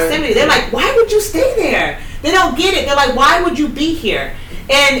 the proximity, they're like, why would you stay there? They don't get it. They're like, why would you be here?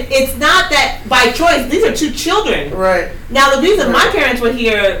 And it's not that by choice. These are 2 children. Right. Now, the reason my parents were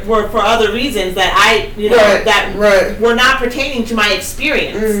here were for other reasons that were not pertaining to my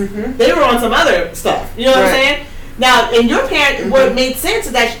experience. They were on some other stuff. You know what I'm saying? Now, and your parents, what made sense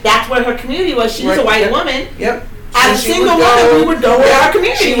is that's where her community was. She was a white woman. Yep. As a single woman, we would go where our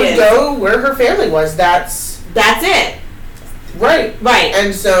community is. She would go where her family was. That's it. Right.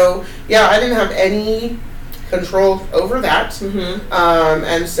 And so, I didn't have any control over that.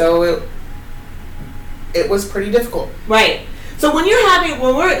 And so it was pretty difficult. Right. So when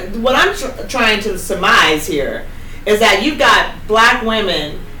what I'm trying to surmise here is that you've got black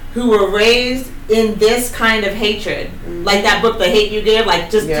women who were raised in this kind of hatred, like that book, The Hate You Give, like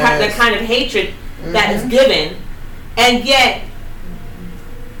just that kind of hatred that is given, and yet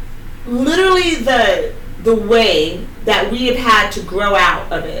literally the way that we have had to grow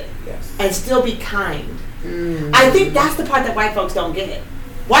out of it and still be kind. I think that's the part that white folks don't get.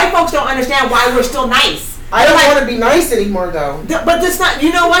 White folks don't understand why we're still nice. I don't want to be nice anymore, though. But that's not.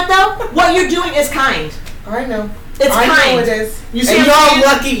 You know what, though? What you're doing is kind. I know. It's kind. I know it is. You see, and y'all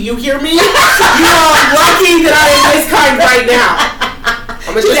lucky. You hear me? Y'all lucky that I am this kind right now.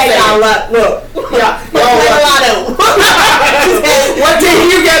 I'm just saying. Y'all look. Yeah. Y'all what did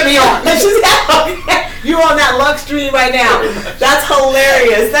you get me on? You're on that luck stream right now. That's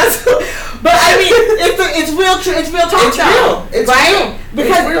hilarious. But I mean, it's real. It's real talk. It's right? Real.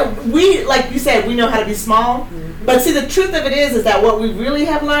 Because we, like you said, we know how to be small. But see, the truth of it is that what we really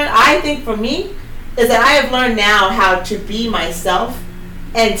have learned, I think for me, is that I have learned now how to be myself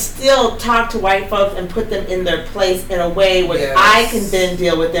and still talk to white folks and put them in their place in a way where I can then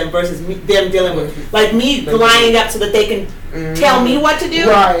deal with them versus them dealing with, like me lining up so that they can tell me what to do.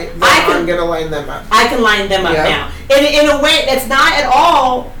 Right. I'm going to line them up. I can line them up now. In a way that's not at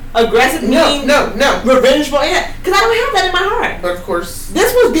all aggressive, mean, revengeful. Yeah, because I don't have that in my heart. But of course,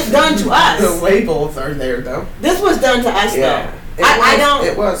 this was done to us. The labels are there, though. This was done to us, though. I don't.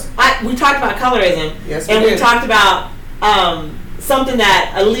 It was. We talked about colorism. Yes, and we we talked about something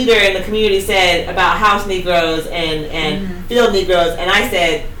that a leader in the community said about house Negroes and field Negroes, and I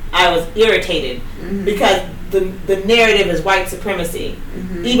said I was irritated because the narrative is white supremacy,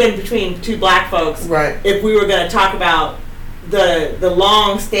 even between two black folks. Right. If we were going to talk about the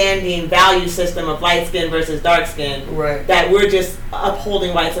long-standing value system of light skin versus dark skin, right, that we're just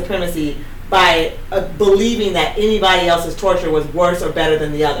upholding white supremacy by believing that anybody else's torture was worse or better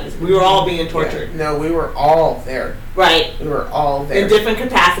than the others. We were all being tortured. Yeah. No, we were all there. Right. We were all there. In different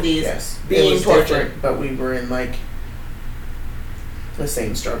capacities, being tortured. But we were in, like, the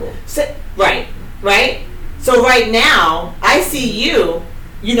same struggle. So, right. So right now, I see you,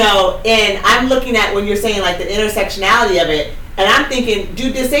 and I'm looking at when you're saying, like, the intersectionality of it, and I'm thinking,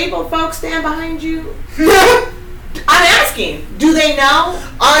 do disabled folks stand behind you? I'm asking, do they know?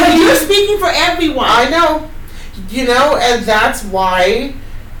 You're speaking for everyone. I know. And that's why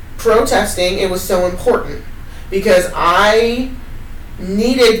protesting, it was so important. Because I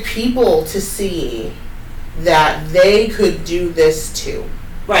needed people to see that they could do this too.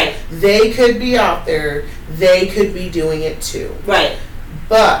 Right. They could be out there. They could be doing it too. Right.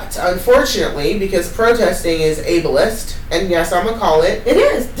 But, unfortunately, because protesting is ableist, and yes, I'm going to call it. It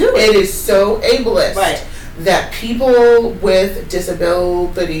is. Do it. It is so ableist. Right. That people with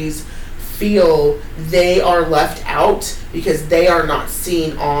disabilities feel they are left out because they are not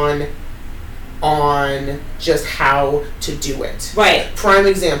seen on just how to do it. Right. Prime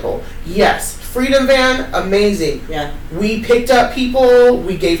example. Yes, Freedom Van, amazing. Yeah. We picked up people,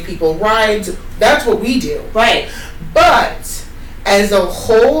 we gave people rides. That's what we do. Right. But as a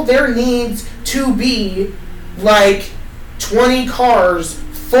whole, there needs to be like 20 cars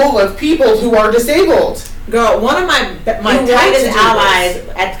full of people who are disabled. Girl, one of my tightest allies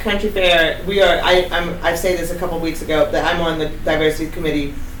at the country fair, I say this a couple of weeks ago, that I'm on the diversity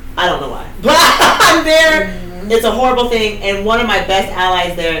committee. I don't know why. But I'm there. It's a horrible thing. And one of my best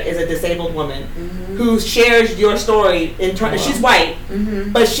allies there is a disabled woman who shares your story. She's white.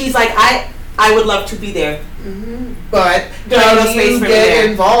 But she's like, I would love to be there. But how do you get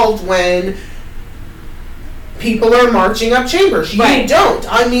involved when people are marching up chambers? You don't.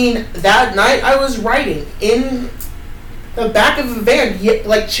 I mean, that night I was writing in the back of a van,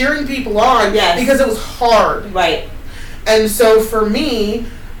 like cheering people on because it was hard. Right. And so for me,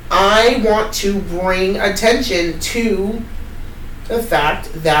 I want to bring attention to the fact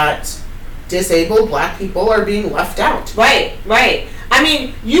that disabled black people are being left out. Right. I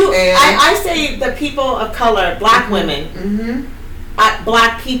mean, I say the people of color, black women,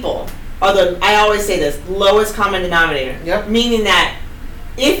 black people, I always say this, lowest common denominator. Yep. Meaning that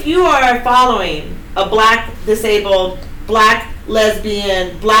if you are following a black disabled, black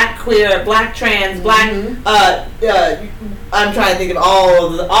lesbian, black queer, black trans, black, I'm trying to think of all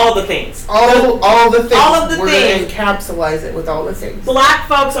the things. All the things. All of the We're things. We're going to encapsulate it with all the things. Black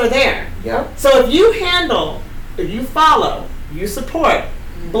folks are there. Yep. So if you follow, you support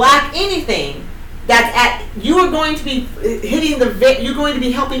black anything, you are going to be you're going to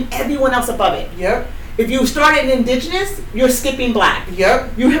be helping everyone else above it. Yep. If you start at indigenous, you're skipping black.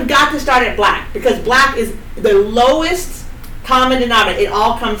 Yep. You have got to start at black because black is the lowest common denominator. It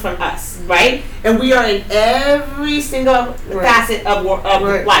all comes from us, right? And we are in every single facet of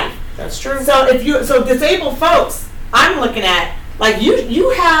life. That's true. So disabled folks, I'm looking at, like, you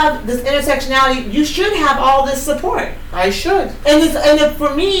have this intersectionality. You should have all this support. I should. And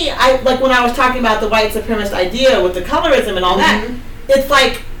for me, I like when I was talking about the white supremacist idea with the colorism and all that. It's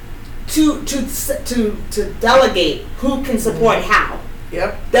like to delegate who can support how.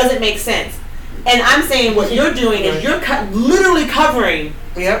 Yep. Doesn't make sense. And I'm saying what you're doing is you're literally covering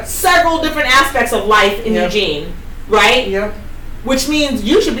several different aspects of life in Eugene, right? Yep. Which means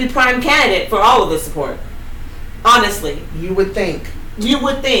you should be prime candidate for all of the support. Honestly. You would think,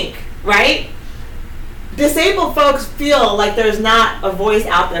 right? Disabled folks feel like there's not a voice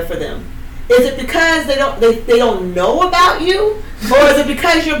out there for them. Is it because they don't know about you, or is it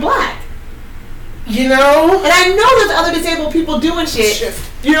because you're black? And I know there's other disabled people doing shit.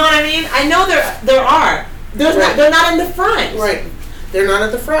 You know what I mean? I know there are. They're not in the front. Right. They're not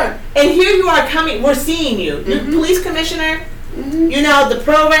at the front. And here you are coming. We're seeing you. You're police commissioner. The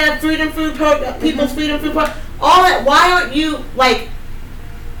program, Freedom Food Program, People's Freedom Food Program. All that. Why aren't you like?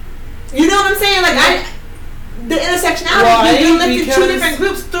 You know what I'm saying? Like the intersectionality. You're lifting 2 different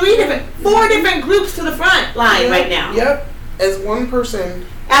groups, 4 different groups to the front line right now. Yep. As one person.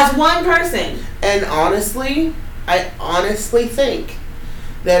 And honestly, I honestly think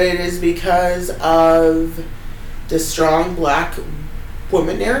that it is because of the strong black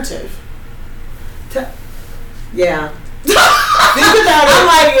woman narrative. Yeah. Think about it. I'm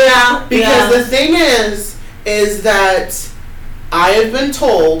like, yeah. Because the thing is that I have been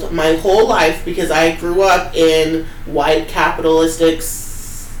told my whole life, because I grew up in white capitalistic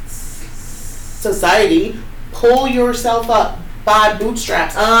society, pull yourself up by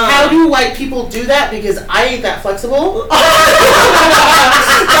bootstraps. How do white people do that? Because I ain't that flexible.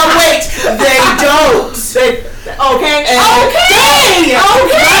 No, wait, they don't. Okay.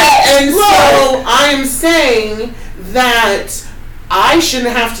 And so I'm saying that I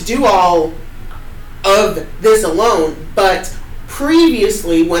shouldn't have to do all of this alone, but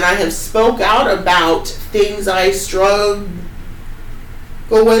previously, when I have spoke out about things I struggle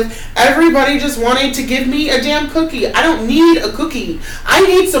with, everybody just wanted to give me a damn cookie. I don't need a cookie. I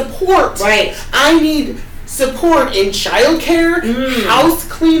need support. Right. I need support in childcare, house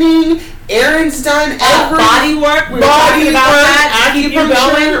cleaning, errands done, body work. We were body talking about work, that.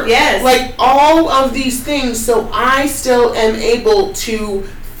 acupuncture. Yes. Like all of these things, so I still am able to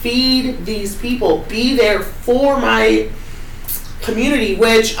feed these people, be there for my community,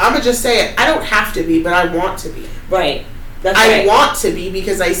 which I'm gonna just say it, I don't have to be, but I want to be. Right. That's I right. want to be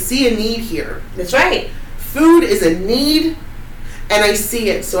because I see a need here. That's right. Food is a need, and I see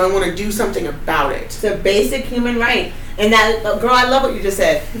it, so I want to do something about it. It's a basic human right. And that, girl, I love what you just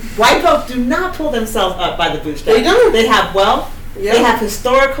said. White folks do not pull themselves up by the bootstraps. They don't. They have wealth. Yep. They have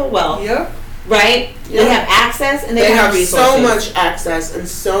historical wealth. Yep. Right? Yep. They have access and They have resources. so much access and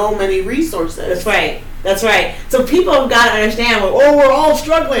so many resources. That's right. That's right. So people have got to understand, we're all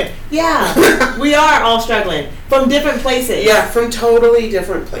struggling. Yeah, we are all struggling from different places. Yeah, from totally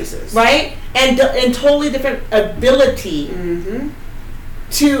different places. Right? And totally different ability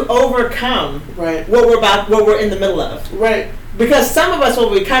to overcome Right. what we're in the middle of. Right. Because some of us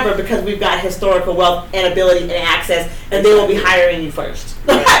will recover because we've got historical wealth and ability and access, and they will be hiring you first.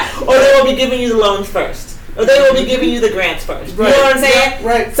 Or they will be giving you the loans first. Or they will be giving you the grants first. Right. You know what I'm saying? Yeah,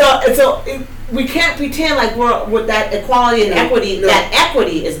 right. So we can't pretend like we're with that equality and equity. No. That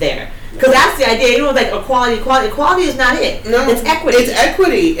equity is there, because that's the idea. You know, like equality. Equality is not it. No, it's equity. It's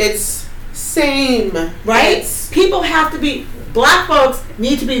equity. It's same. Right. People have to be. Black folks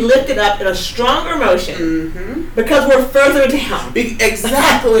need to be lifted up in a stronger motion because we're further down.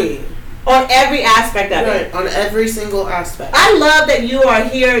 Exactly. On every aspect of it. Right. On every single aspect. I love that you are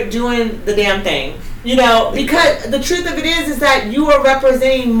here doing the damn thing. You know, because the truth of it is that you are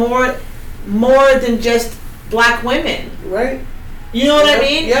representing more than just black women. Right. You know what I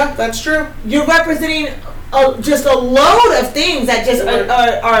mean? Yeah, that's true. You're representing just a load of things that just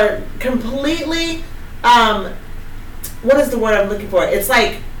are completely, what is the word I'm looking for? It's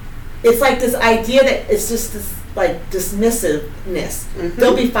like this idea that it's just this like dismissiveness.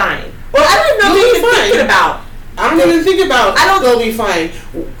 They'll be fine. Well, I don't even know what you're thinking about. I don't even think about they'll be fine.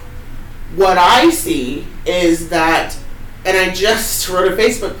 What I see is that, and I just wrote a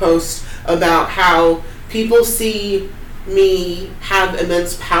Facebook post about how people see me have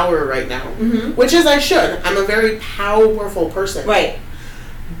immense power right now, which is I should. I'm a very powerful person. Right.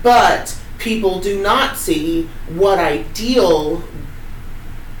 But people do not see what I deal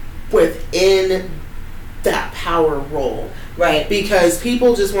within that power role. Right. Because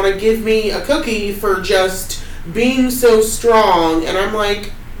people just want to give me a cookie for just being so strong, and I'm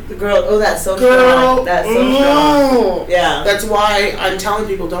like, girl, that's so girl, strong. That's so strong. Yeah. That's why I'm telling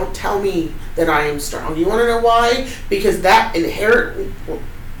people, don't tell me that I am strong. You want to know why? Because that it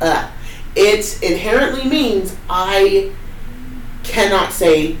inherently means I cannot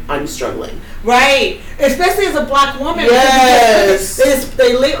say I'm struggling. Right. Especially as a black woman. Yes.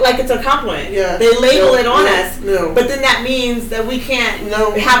 They like it's a compliment. Yeah. They label it on us. No. But then that means that we can't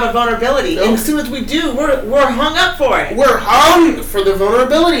No. have a vulnerability. No. And as soon as we do, we're hung up for it. We're hung for the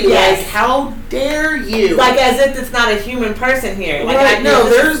vulnerability. Yes. Like, how dare you? Like as if it's not a human person here. Like right.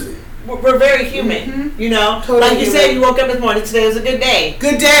 we're very human. You know? Totally like you human. said, you woke up this morning, today was a good day.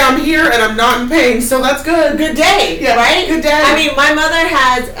 Good day, I'm here and I'm not in pain, so that's good. Good day, Yeah, right? good day. I mean, my mother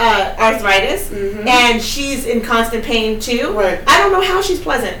has arthritis, and she's in constant pain too. Right. I don't know how she's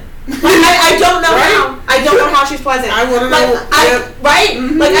pleasant. I don't know Right? how. I don't know how she's pleasant. I want to Like, know.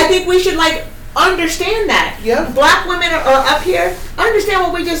 right? Like, I think we should understand that. Yeah. Black women are up here. Understand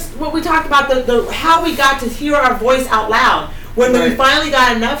what we talked about the how we got to hear our voice out loud when we Right. finally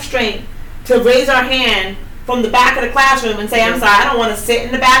got enough strength to raise our hand from the back of the classroom and say, I'm sorry, I don't want to sit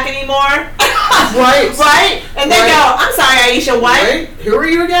in the back anymore. Right. Right? And then go, I'm sorry, Aisha, what? Right? Who are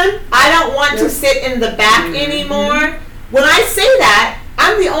you again? I don't want to sit in the back anymore. When I say that,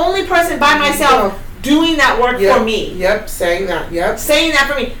 I'm the only person by myself doing that work for me. Yep, saying that. Yep. Saying that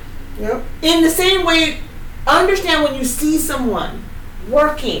for me. Yep. In the same way, understand when you see someone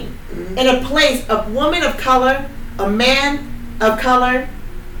working in a place, a woman of color, a man of color,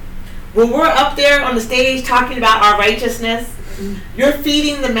 when we're up there on the stage talking about our righteousness, you're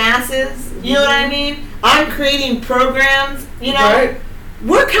feeding the masses, you know what I mean? I'm creating programs, you know? Right.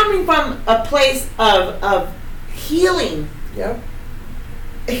 We're coming from a place of healing. Yep.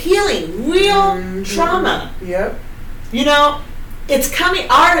 Healing, real trauma. Yep. You know, it's coming,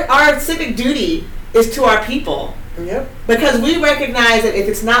 our civic duty is to our people. Yep. Because we recognize that if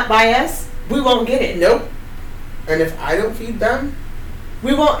it's not by us, we won't get it. Nope. And if I don't feed them,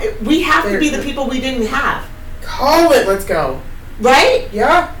 we won't. We have to be the people we didn't have. Call it. Let's go. Right?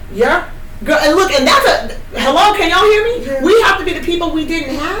 Yeah. Yeah. Girl, and look, and that's a hello. Can y'all hear me? Yeah. We have to be the people we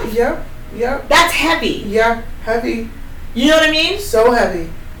didn't have. Yep. Yep. That's heavy. Yeah. Heavy. You know what I mean? So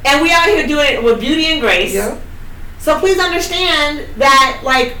heavy. And we out here doing it with beauty and grace. Yep. So please understand that,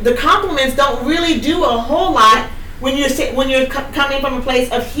 like, the compliments don't really do a whole lot when you're coming from a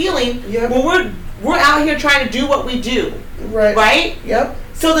place of healing. Yep. When we're out here trying to do what we do. Right. Right? Yep.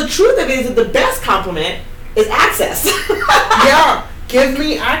 So the truth of it is that the best compliment is access. Yeah. Give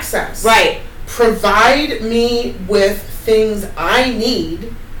me access. Right. Provide me with things I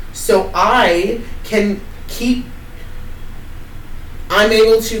need so I'm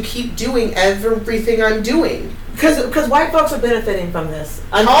able to keep doing everything I'm doing. Because white folks are benefiting from this.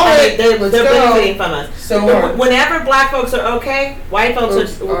 They're benefiting from us. So whenever black folks are okay, white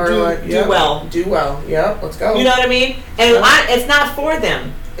folks do well. Do well. Yep. Let's go. You know what I mean? And it's not for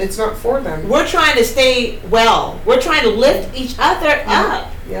them. It's not for them. We're trying to stay well. We're trying to lift each other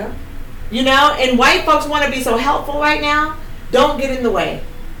up. Yeah. You know, and white folks want to be so helpful right now. Don't get in the way.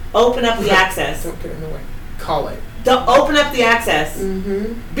 Open up the access. Don't get in the way. Call it. Don't open up the access.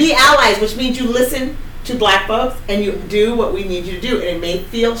 Mm-hmm. Be allies, which means you listen to black folks and you do what we need you to do. And it may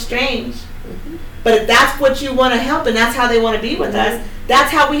feel strange, but if that's what you want to help and that's how they want to be with us,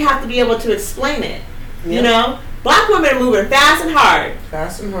 that's how we have to be able to explain it. Yep. You know, black women are moving fast and hard.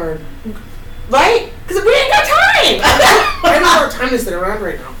 Fast and hard. Right? Because we ain't got time. I don't have time to sit around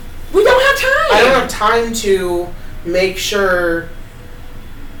right now. We don't have time. I don't have time to make sure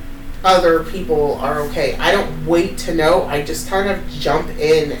other people are okay. I don't wait to know. I just kind of jump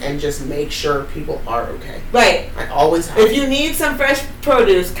in and just make sure people are okay. Right. I always have. If you need some fresh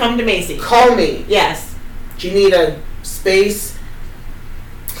produce, come to Macy. Call me. Yes. Do you need a space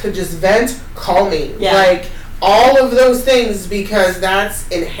to just vent? Call me. Yeah. Like, all of those things, because that's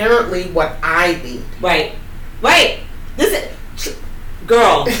inherently what I need. Right. Right. This is...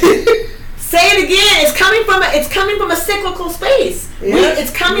 Girl. Say it again. It's coming from a cyclical space. Yeah.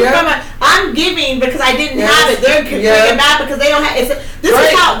 It's coming from I'm giving because I didn't have it. They're bringing it back because they don't have.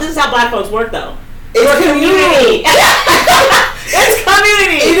 This is how black folks work, though. It's community. It's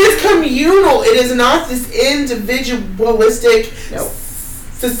community. It is communal. It is not this individualistic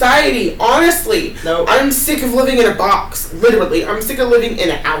society. Honestly, I'm sick of living in a box. Literally, I'm sick of living in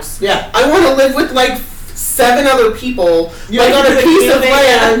a house. Yeah, I want to live with like 7 other people, like on a piece of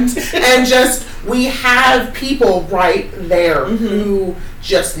land, and just we have people right there who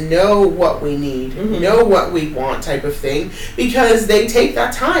just know what we need, know what we want, type of thing, because they take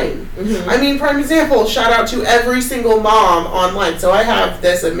that time. I mean, prime example, shout out to every single mom online. So I have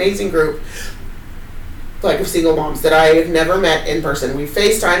this amazing group, like, of single moms that I have never met in person. We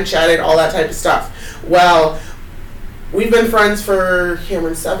FaceTime, chatted, all that type of stuff. Well, we've been friends for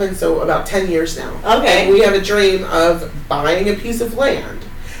Cameron 7, so about 10 years now. Okay. And we have a dream of buying a piece of land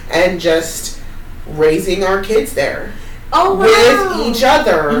and just raising our kids there. Oh, wow. With each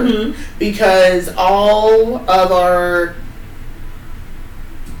other, because all of our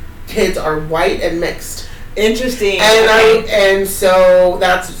kids are white and mixed. Interesting. And so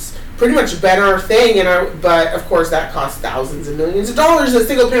that's pretty much been our thing, but of course that costs thousands and millions of dollars that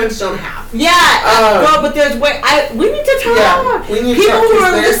single parents don't have. Yeah, but there's we need to talk. Yeah, we need people to talk, who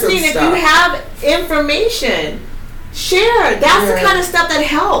are listening. If you have information, share. That's the kind of stuff that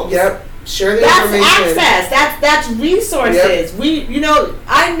helps. Yep. Share the that's information. Access. That's resources. Yep.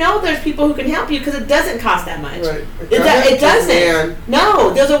 I know there's people who can help you because it doesn't cost that much. Right. It doesn't.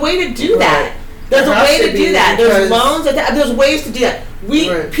 No, there's a way to do that. There's a way to do that. There's loans. There's ways to do that.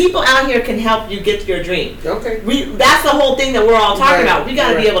 People out here can help you get to your dream. Okay. That's the whole thing that we're all talking about. We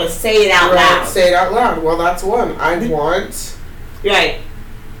got to be able to say it out loud. Say it out loud. Well, that's one. I want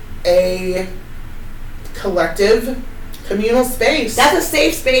a collective communal space. That's a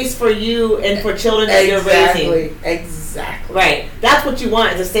safe space for you and for children that you're raising. Exactly. Right. That's what you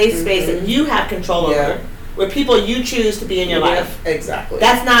want, is a safe space that you have control over. with people you choose to be in your life. Exactly.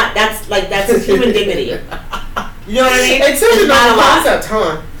 That's human dignity. You know what I mean? It's such a novel concept,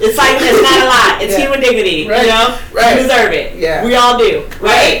 huh? It's not a lot. It's human dignity. Right. You know? Right. You deserve it. Yeah. We all do.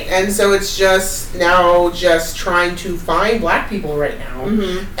 Right? And so it's just trying to find black people right now.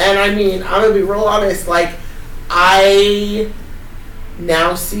 Mm-hmm. And I mean, I'm gonna be real honest, like, I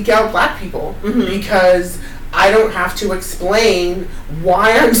now seek out black people because I don't have to explain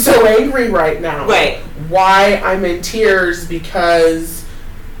why I'm so angry right now. Right. Why I'm in tears because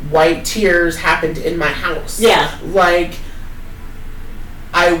white tears happened in my house. Yeah. Like,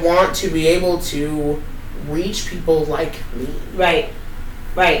 I want to be able to reach people like me. Right.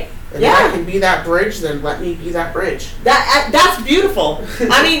 Right. And if I can be that bridge, then let me be that bridge. That's beautiful.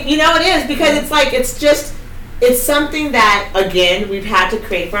 I mean, you know it is, because it's something that, again, we've had to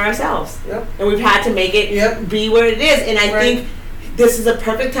create for ourselves. Yep. And we've had to make it be where it is. And I think this is a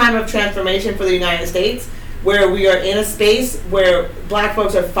perfect time of transformation for the United States, where we are in a space where black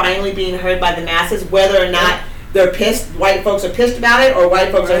folks are finally being heard by the masses, whether or not they're pissed, white folks are pissed about it, or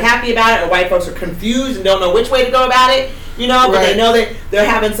white folks are happy about it, or white folks are confused and don't know which way to go about it, you know, but they know that they're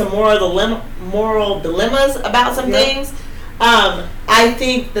having some moral dilemmas about some things. I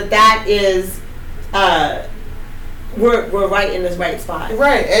think that is, we're right in this right spot.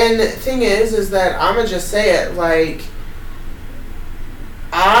 Right, and the thing is that I'm going to just say it, like,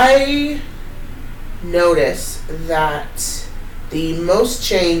 I notice that the most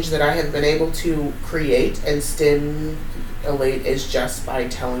change that I have been able to create and stimulate is just by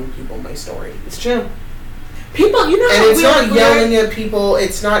telling people my story. It's true. People, you know, and it's not yelling at people.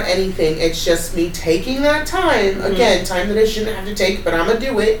 It's not anything. It's just me taking that time. Again, time that I shouldn't have to take, but I'm gonna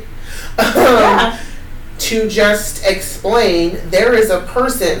do it. To just explain, there is a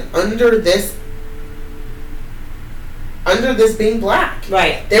person under this being black.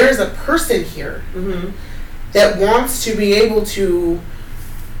 Right. There is a person here that wants to be able to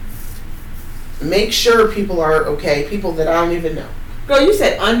make sure people are okay, people that I don't even know. Girl, you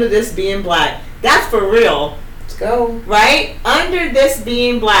said under this being black. That's for real. Let's go. Right? Under this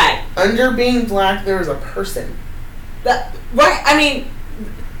being black. Under being black, there is a person. Right? I mean,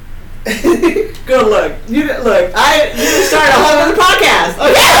 girl, look. You started a whole other podcast.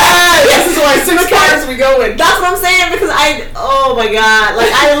 Okay. This is why 6 parts we go in. That's what I'm saying, because oh my God.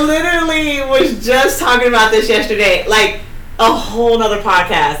 Like, I literally was just talking about this yesterday. Like, a whole nother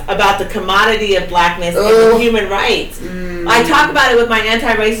podcast about the commodity of blackness and human rights. I talk about it with my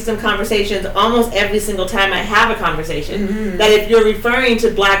anti-racism conversations almost every single time I have a conversation. That if you're referring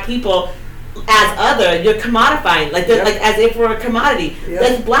to black people as other, you're commodifying, like as if we're a commodity.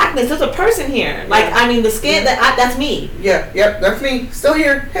 There's blackness. There's a person here. Like, I mean, the skin. That's me. That's me. Still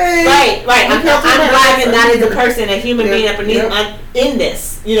here. Hey. Right. I'm black, and that is a person, a human being underneath in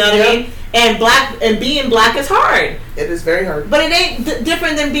this. You know what I mean? And being black is hard. It is very hard. But it ain't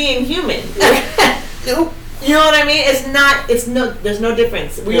different than being human. Nope. You know what I mean? It's not. There's no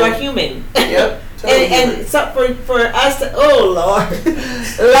difference. We are human. Yep. Totally and so for us to, oh Lord, okay,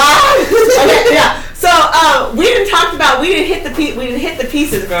 yeah. So we didn't hit the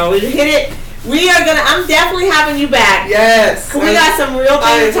pieces, girl. We didn't hit it. I'm definitely having you back. Yes. We got some real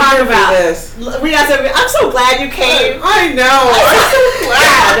things to talk about. I'm so glad you came. I know. I'm so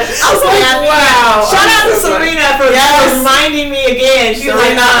glad. I'm so happy. Wow. Shout out to Serena for reminding me again. She's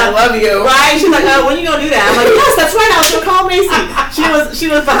like, I love you. Right? She's like, when you gonna do that? I'm like, yes, that's right. I was gonna call Macy.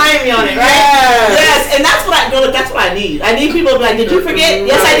 She was behind me on it, right? Yes. And that's what I need. I need people to be like, did you forget?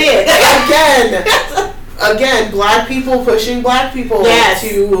 Yes, I did. Again, black people pushing black people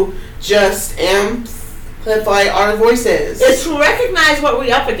to just amplify our voices. It's to recognize what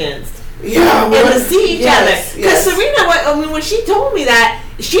we're up against. Yeah. And to see each other. Because Serena, when she told me that,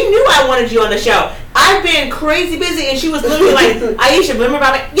 she knew I wanted you on the show. I've been crazy busy, and she was literally like, Aisha, remember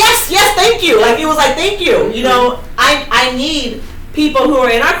about me? Yes, thank you. Like, it was like, thank you. You know, I need people who are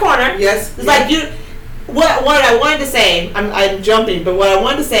in our corner. Yes. It's like, what I wanted to say, I'm jumping, but what I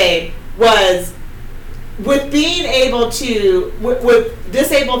wanted to say was, with being able to, with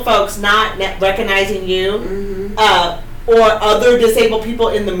disabled folks not recognizing you, or other disabled people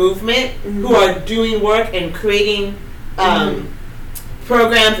in the movement who are doing work and creating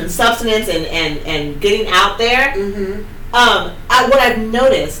programs and substance and getting out there, what I've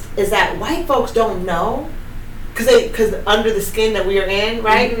noticed is that white folks don't know, because under the skin that we are in,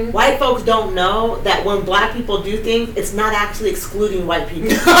 right? White folks don't know that when black people do things, it's not actually excluding white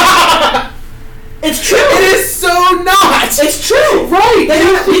people. It's true. It is so not. It's true. Right.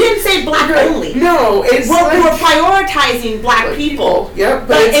 We didn't say black only. No, it's we're prioritizing black people. Yep.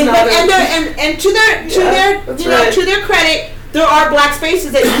 But it's not. And to their credit, there are black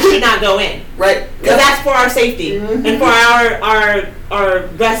spaces that you should not go in. Right. Because that's for our safety and for our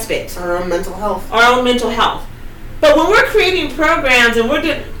respite. Our own mental health. Our own mental health. But when we're creating programs and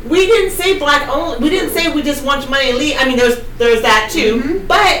we didn't say black only. We didn't say we just want money and leave. I mean, there's that too.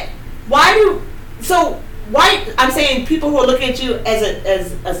 But why I'm saying people who are looking at you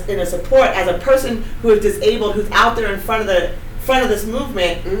as in a support, as a person who is disabled, who's out there in front of this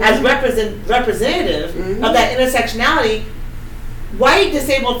movement as representative of that intersectionality. White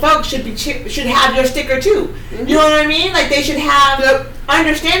disabled folks should have your sticker too. You know what I mean? Like they should have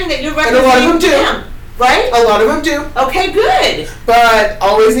understanding that you're representing them. And a lot of them do. Right? A lot of them do. Okay, good. But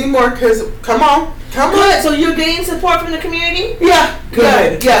always need more because come on. Good. So you're getting support from the community? Yeah.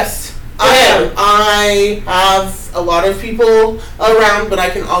 Good. Yes. I am. I have a lot of people around, but I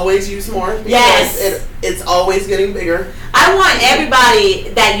can always use more. Yes. It's always getting bigger. I want everybody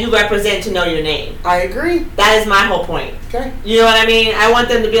that you represent to know your name. I agree. That is my whole point. Okay. You know what I mean? I want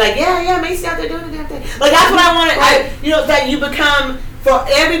them to be like, yeah, Macy out there doing the damn thing. Like that's what I want. Right. That you become, for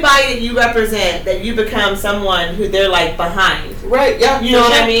everybody that you represent, that you become someone who they're like behind. Right, yeah. You know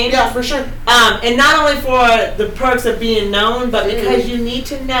what I mean? Yeah, for sure. And not only for the perks of being known, but because you need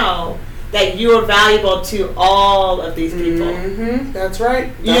to know that you are valuable to all of these people. That's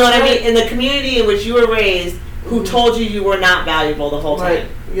right. You know what I mean? In the community in which you were raised, who told you were not valuable the whole time. Right.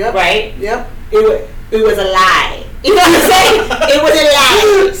 Yep. Right? Yep. It was a lie. You know what I'm saying? It was a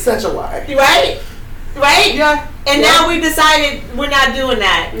lie. Such a lie. Right? Right? Yeah. And now we've decided we're not doing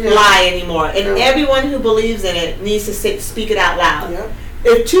that lie anymore. And everyone who believes in it needs to speak it out loud. Yeah.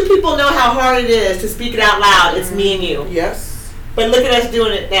 If two people know how hard it is to speak it out loud, it's me and you. Yes. But look at us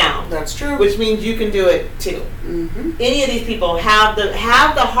doing it now. That's true. Which means you can do it too. Any of these people have the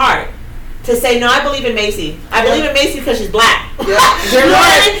heart to say, no, I believe in Macy. I believe in Macy because she's black. Yeah. You know what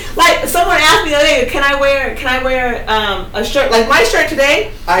I mean? Like someone asked me the other day, can I wear a shirt like my shirt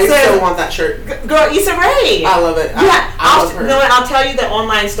today? I still want that shirt. Girl, Issa Rae. I love it. Yeah, I love her. You know what? I'll tell you the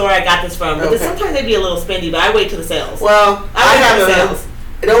online store I got this from. But sometimes they be a little spendy, but I wait till the sales. Well, I wait till the sales.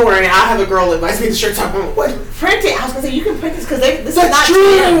 Don't worry, I have a girl that buys me the shirts. I'm like, what? Print it. I was gonna say you can print this because this is not true.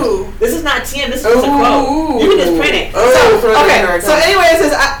 TM. This is not TM. This is just a quote. You can just print it. Okay. So anyway, it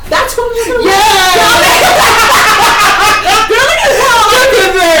says that's what I'm gonna. Look at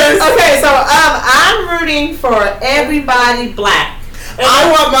this. Okay, so I'm rooting for everybody black. I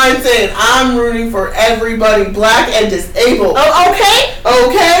want mine saying I'm rooting for everybody black and disabled. Oh, okay.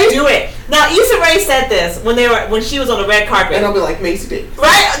 Okay. Do it. Now, Issa Rae said this when she was on the red carpet. And I'll be like, Macy did.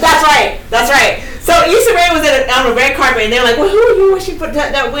 Right? That's right. So Issa Rae was on the red carpet, and they're like, well, who are you when she put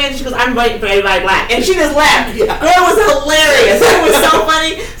that win? She goes, I'm voting for everybody black. And she just laughed. Yeah. Girl, it was hilarious. It was so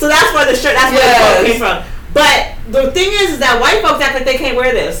funny. So that's where the shirt, that's where the quote came from. But the thing is that white folks act like they can't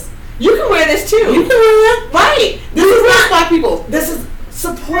wear this. You can wear this, too. You can wear that. Right. This is not black people. This is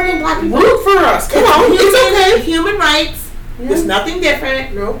supporting black people. Root for us. Come on. It's okay. Human rights. There's nothing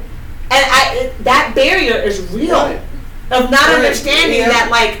different. No. And that barrier is real of not understanding that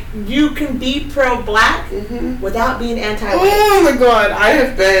like you can be pro-black without being anti-white. Oh my God, I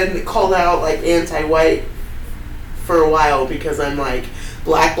have been called out like anti-white for a while because I'm like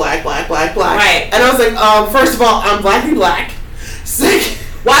black. Right. And I was like, first of all, I'm black. Second,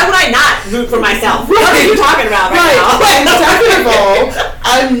 why would I not root for myself? What are you talking about right now? Second of all,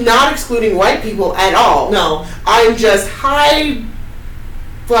 I'm not excluding white people at all. No. I'm just highlighting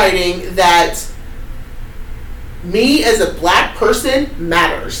that me as a black person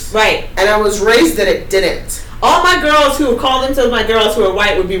matters. Right. And I was raised that it didn't. All my girls who call themselves my girls who are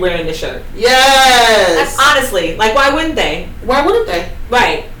white would be wearing this shirt. Yes. Honestly, like why wouldn't they? Why wouldn't they?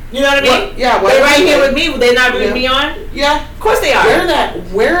 Right. You know what I mean? Yeah. They're right here with me. Would they not rooting me on? Yeah. Of course they are. Wear that.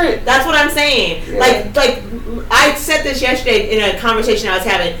 Wear it. That's what I'm saying. Yeah. Like I said this yesterday in a conversation I was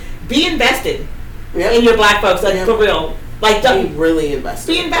having. Be invested Yep. in your black folks, like for real. Like be really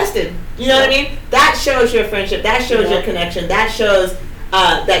invested. Be invested. You know what I mean? That shows your friendship. That shows your connection. That shows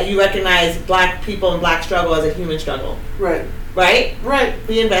that you recognize black people and black struggle as a human struggle. Right. Right? Right.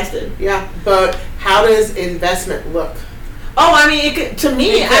 Be invested. Yeah. But how does investment look? Oh, I mean, to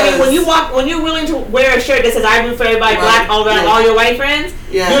me, because I mean, when you're willing to wear a shirt that says "I root for everybody black," all around all your white friends,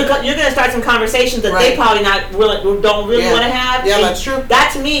 you're gonna start some conversations that they probably don't really want to have. Yeah, that's true.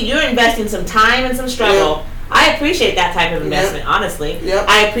 That to me, you're investing some time and some struggle. Yeah. I appreciate that type of investment, honestly. Yep.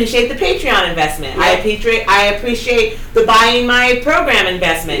 I appreciate the Patreon investment. Yep. I appreciate the buying my program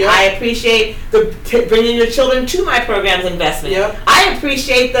investment. Yep. I appreciate the bringing your children to my programs investment. Yep. I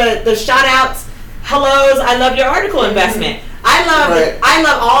appreciate the shout outs, hellos, I love your article investment. I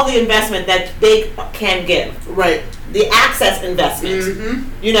love all the investment that they can give. Right. The access investment. Mm-hmm.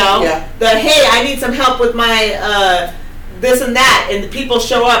 You know? Yeah. The hey, I need some help with my this and that, and the people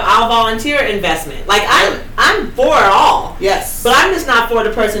show up, I'll volunteer investment. Like, I'm for it all. Yes. But I'm just not for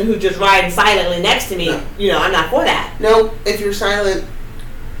the person who just riding silently next to me. No. You know, I'm not for that. No, if you're silent,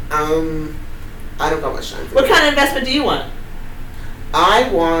 I don't got much time for What kind of investment do you want? I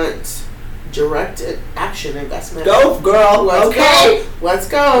want direct action investment. Go, girl. Let's go. Let's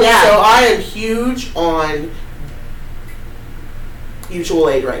go. Yeah. So I am huge on mutual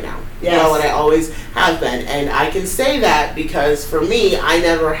aid right now. Yes. You know, and I always have been. And I can say that because for me, I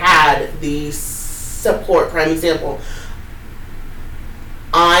never had the support. Prime example,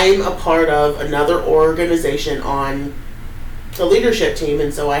 I'm a part of another organization on the leadership team,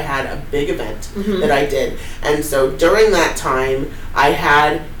 and so I had a big event that I did. And so during that time, I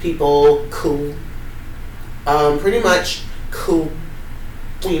had people pretty much clean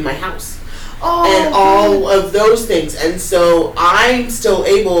my house. And all of those things. And so I'm still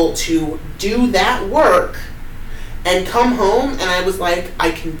able to do that work and come home, and I was like,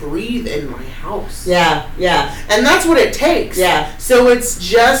 I can breathe in my house. Yeah, yeah. And that's what it takes. Yeah. So it's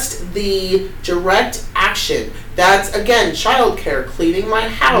just the direct action. That's, again, childcare, cleaning my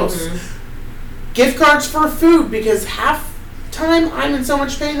house, gift cards for food, because half time I'm in so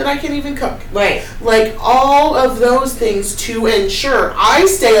much pain that I can't even cook. Right. Like, all of those things to ensure I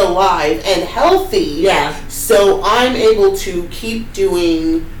stay alive and healthy. Yeah. So I'm able to keep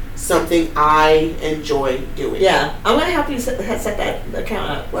doing something I enjoy doing. Yeah. I'm going to help you set that account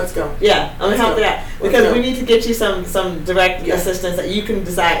up. Let's go. Yeah. I'm going to help with that. Because we need to get you some direct assistance that you can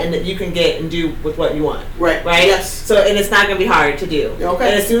decide and that you can get and do with what you want. Right. Right? Yes. So, and it's not going to be hard to do. Okay.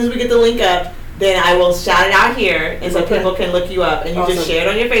 And as soon as we get the link up, then I will shout it out here, and so people can look you up, and you just share it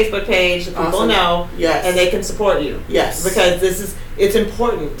on your Facebook page so people know, and they can support you. Yes. Because it's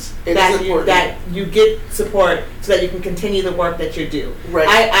important that you get support so that you can continue the work that you do. Right.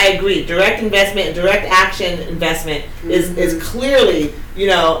 I agree. Direct investment and direct action investment is clearly, you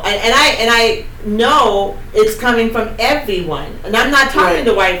know, and I know it's coming from everyone, and I'm not talking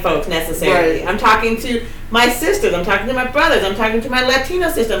to white folks necessarily. Right. I'm talking to my sisters, I'm talking to my brothers, I'm talking to my Latino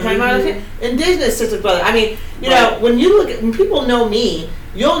sister, I'm talking to my indigenous sister's brother. I mean, you know, when people know me,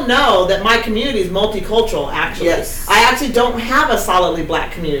 you'll know that my community is multicultural, actually. Yes. I actually don't have a solidly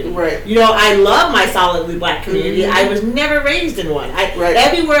black community. Right. You know, I love my solidly black community. I was never raised in one. Right.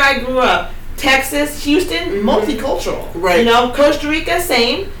 Everywhere I grew up, Texas, Houston, multicultural. Right. You know, Costa Rica,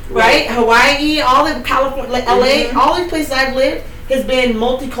 same. Right. Hawaii, all of California, like LA, all these places I've lived has been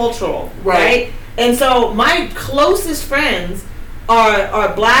multicultural. Right. And so my closest friends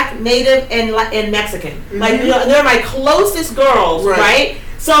are black, native, and Mexican. Like, you know, they're my closest girls, right?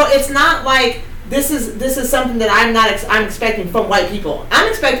 So it's not like this is something that I'm expecting from white people. I'm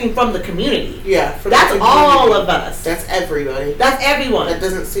expecting from the community. Yeah, that's all of us. That's everybody. That's everyone. That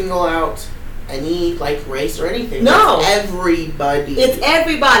doesn't single out any like race or anything. No, that's everybody. It's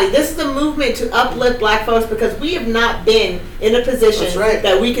everybody. This is a movement to uplift black folks because we have not been in a position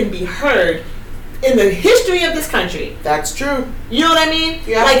that we can be heard in the history of this country. That's true. You know what I mean?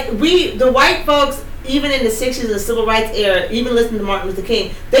 Yeah. Like the white folks, even in the 60s, the civil rights era, even listening to Martin Luther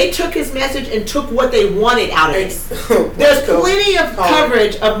King, they took his message and took what they wanted out of it. There's plenty of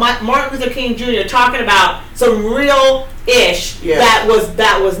coverage of Martin Luther King Jr. talking about some real ish that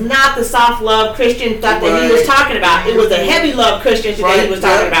was not the soft love Christian stuff that he was talking about. It was the heavy love Christian stuff that he was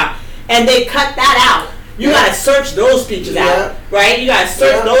talking about. And they cut that out. You gotta search those speeches out, right? You gotta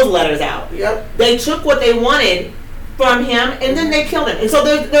search those letters out. Yep. They took what they wanted from him, and then they killed him. And so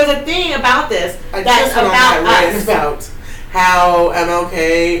there's a thing about this that's about us. About how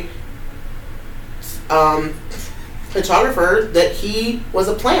MLK, photographer, that he was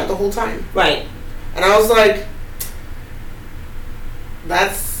a plant the whole time. Right. And I was like,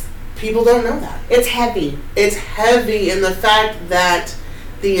 people don't know that. It's heavy. It's heavy in the fact that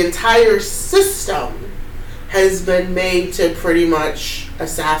the entire system has been made to pretty much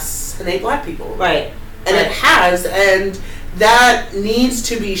assassinate black people. Right. And it has, and that needs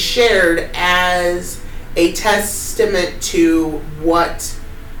to be shared as a testament to what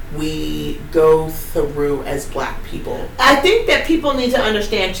we go through as black people. I think that people need to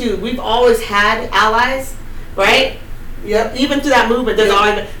understand too, we've always had allies, right? Yep. Even through that movement, there's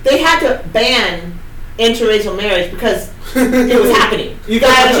always been, they had to ban interracial marriage because it was happening. You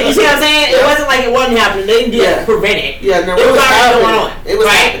guys, you see what I'm saying? It wasn't like it wasn't happening. They didn't do it to prevent it. Yeah, no, it was already going on. It was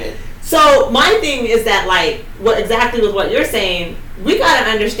happening. So my thing is that, like, exactly with what you're saying, we got to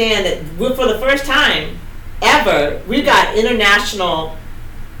understand that for the first time ever, we got international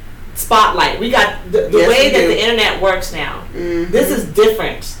spotlight. We got the way that the internet works now. This is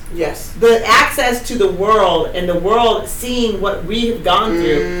different. Yes. The access to the world and the world seeing what we have gone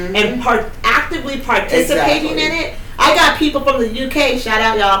through and actively participating in it. I got people from the UK, shout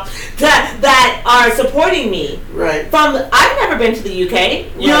out y'all, that are supporting me. Right. I've never been to the UK.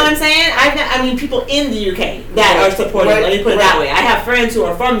 You know what I'm saying? I mean, people in the UK that are supporting me. Let me put it that way. I have friends who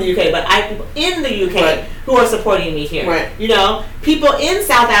are from the UK, but I have people in the UK who are supporting me here. Right. You know, people in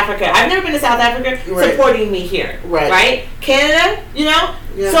South Africa. I've never been to South Africa. Supporting me here. Right. Right. Canada. You know.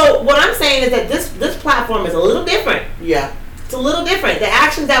 Yeah. So what I'm saying is that this platform is a little different. Yeah. It's a little different. The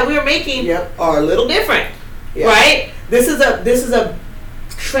actions that we're making are a little different. Yeah. Right? This is a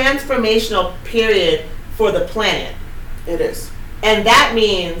transformational period for the planet. It is. And that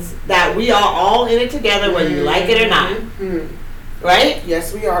means that we are all in it together whether you like it or not. Right?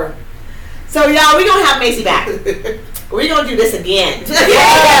 Yes, we are. So y'all, we're gonna have Macy back. We're gonna do this again.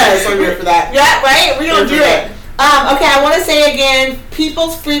 Yes, I'm here for that. Yeah, right? We're gonna do it. Okay, I wanna say again,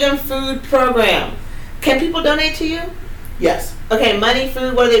 People's Freedom Food Program. Can people donate to you? Yes. Okay, money,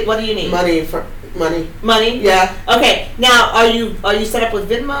 food, what do you need? Money. Money? Yeah. Okay. Now, are you set up with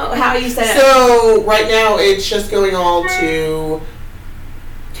Venmo? How are you set up? So right now it's just going all to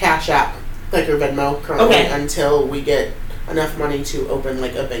Cash App, like your Venmo currently, until we get enough money to open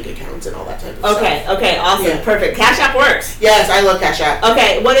like a bank account and all that type of stuff. Okay, awesome, perfect. Cash App works. Yes, I love Cash App.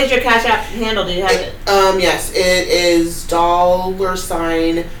 Okay, what is your Cash App handle? Do you have it? Yes, it is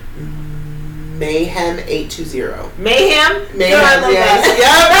 $ Mayhem 820. Mayhem? Mayhem, yes.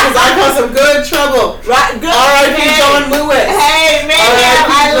 Yep, because I caused some good trouble. Right, good. R.I.P. John Lewis. Hey, Mayhem,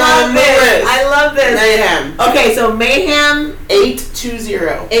 I love this. Mayhem. Okay, so Mayhem 820.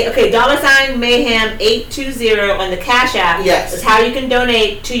 Okay, $ Mayhem 820 on the Cash App. Yes. Is how you can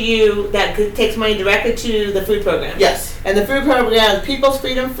donate to you. That takes money directly to the food program. Yes. And the food program is People's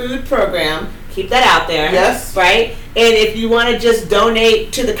Freedom Food Program. Keep that out there. Yes. Right? And if you want to just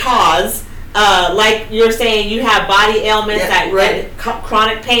donate to the cause, like you're saying, you have body ailments,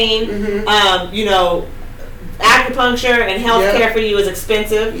 chronic pain, you know, acupuncture and healthcare for you is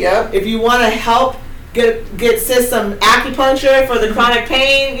expensive. Yep. If you want to help get sis some acupuncture for the chronic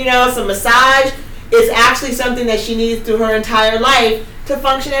pain, you know, some massage, it's actually something that she needs through her entire life to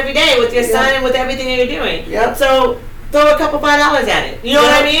function every day with your son and with everything that you're doing. Yep. So throw a couple $5 at it. You know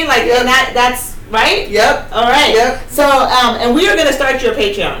what I mean? Like, and that's right. Yep. All right. Yep. So, and we are going to start your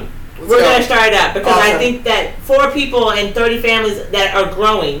Patreon. We're going to start it up because I think that 4 people and 30 families that are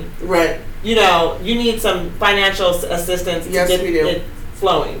growing, you know, you need some financial assistance to get it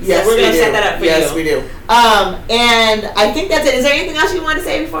flowing. Yes, so we're going to set that up for you. Yes, we do. And I think that's it. Is there anything else you want to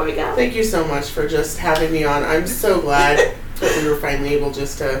say before we go? Thank you so much for just having me on. I'm so glad that we were finally able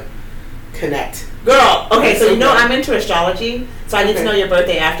just to connect. Girl, okay, so you know I'm into astrology, so I need to know your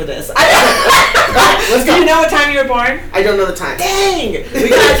birthday after this. Let's go. Do you know what time you were born? I don't know the time. Dang! We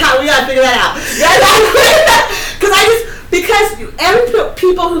gotta figure that out. Because every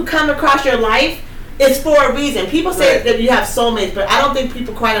people who come across your life, it's for a reason. People say that you have soulmates, but I don't think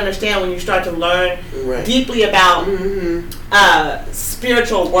people quite understand when you start to learn deeply about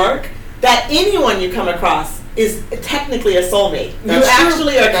spiritual work, that anyone you come across is technically a soulmate. You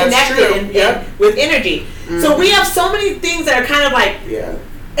actually are connected with energy. So we have so many things that are kind of like,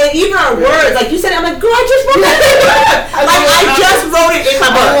 and even our words, like you said, I'm like, girl, I just wrote that. I just wrote it in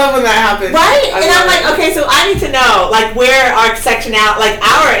my book. I love when that happens. Right? And I'm like, okay, so I need to know, like, where our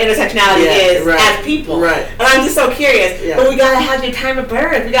our intersectionality is as people. Right. And I'm just so curious. Yeah. But we gotta have your time of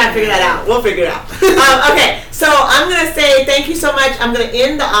birth. We gotta figure that out. We'll figure it out. Okay, so I'm gonna say thank you so much. I'm gonna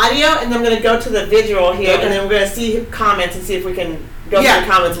end the audio and then I'm gonna go to the visual here, and then we're gonna see comments and see if we can go through the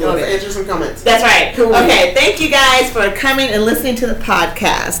comments a little bit. Answer some comments. That's right. Cool. Okay, thank you guys for coming and listening to the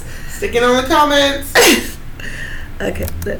podcast. Sticking on the comments. Okay.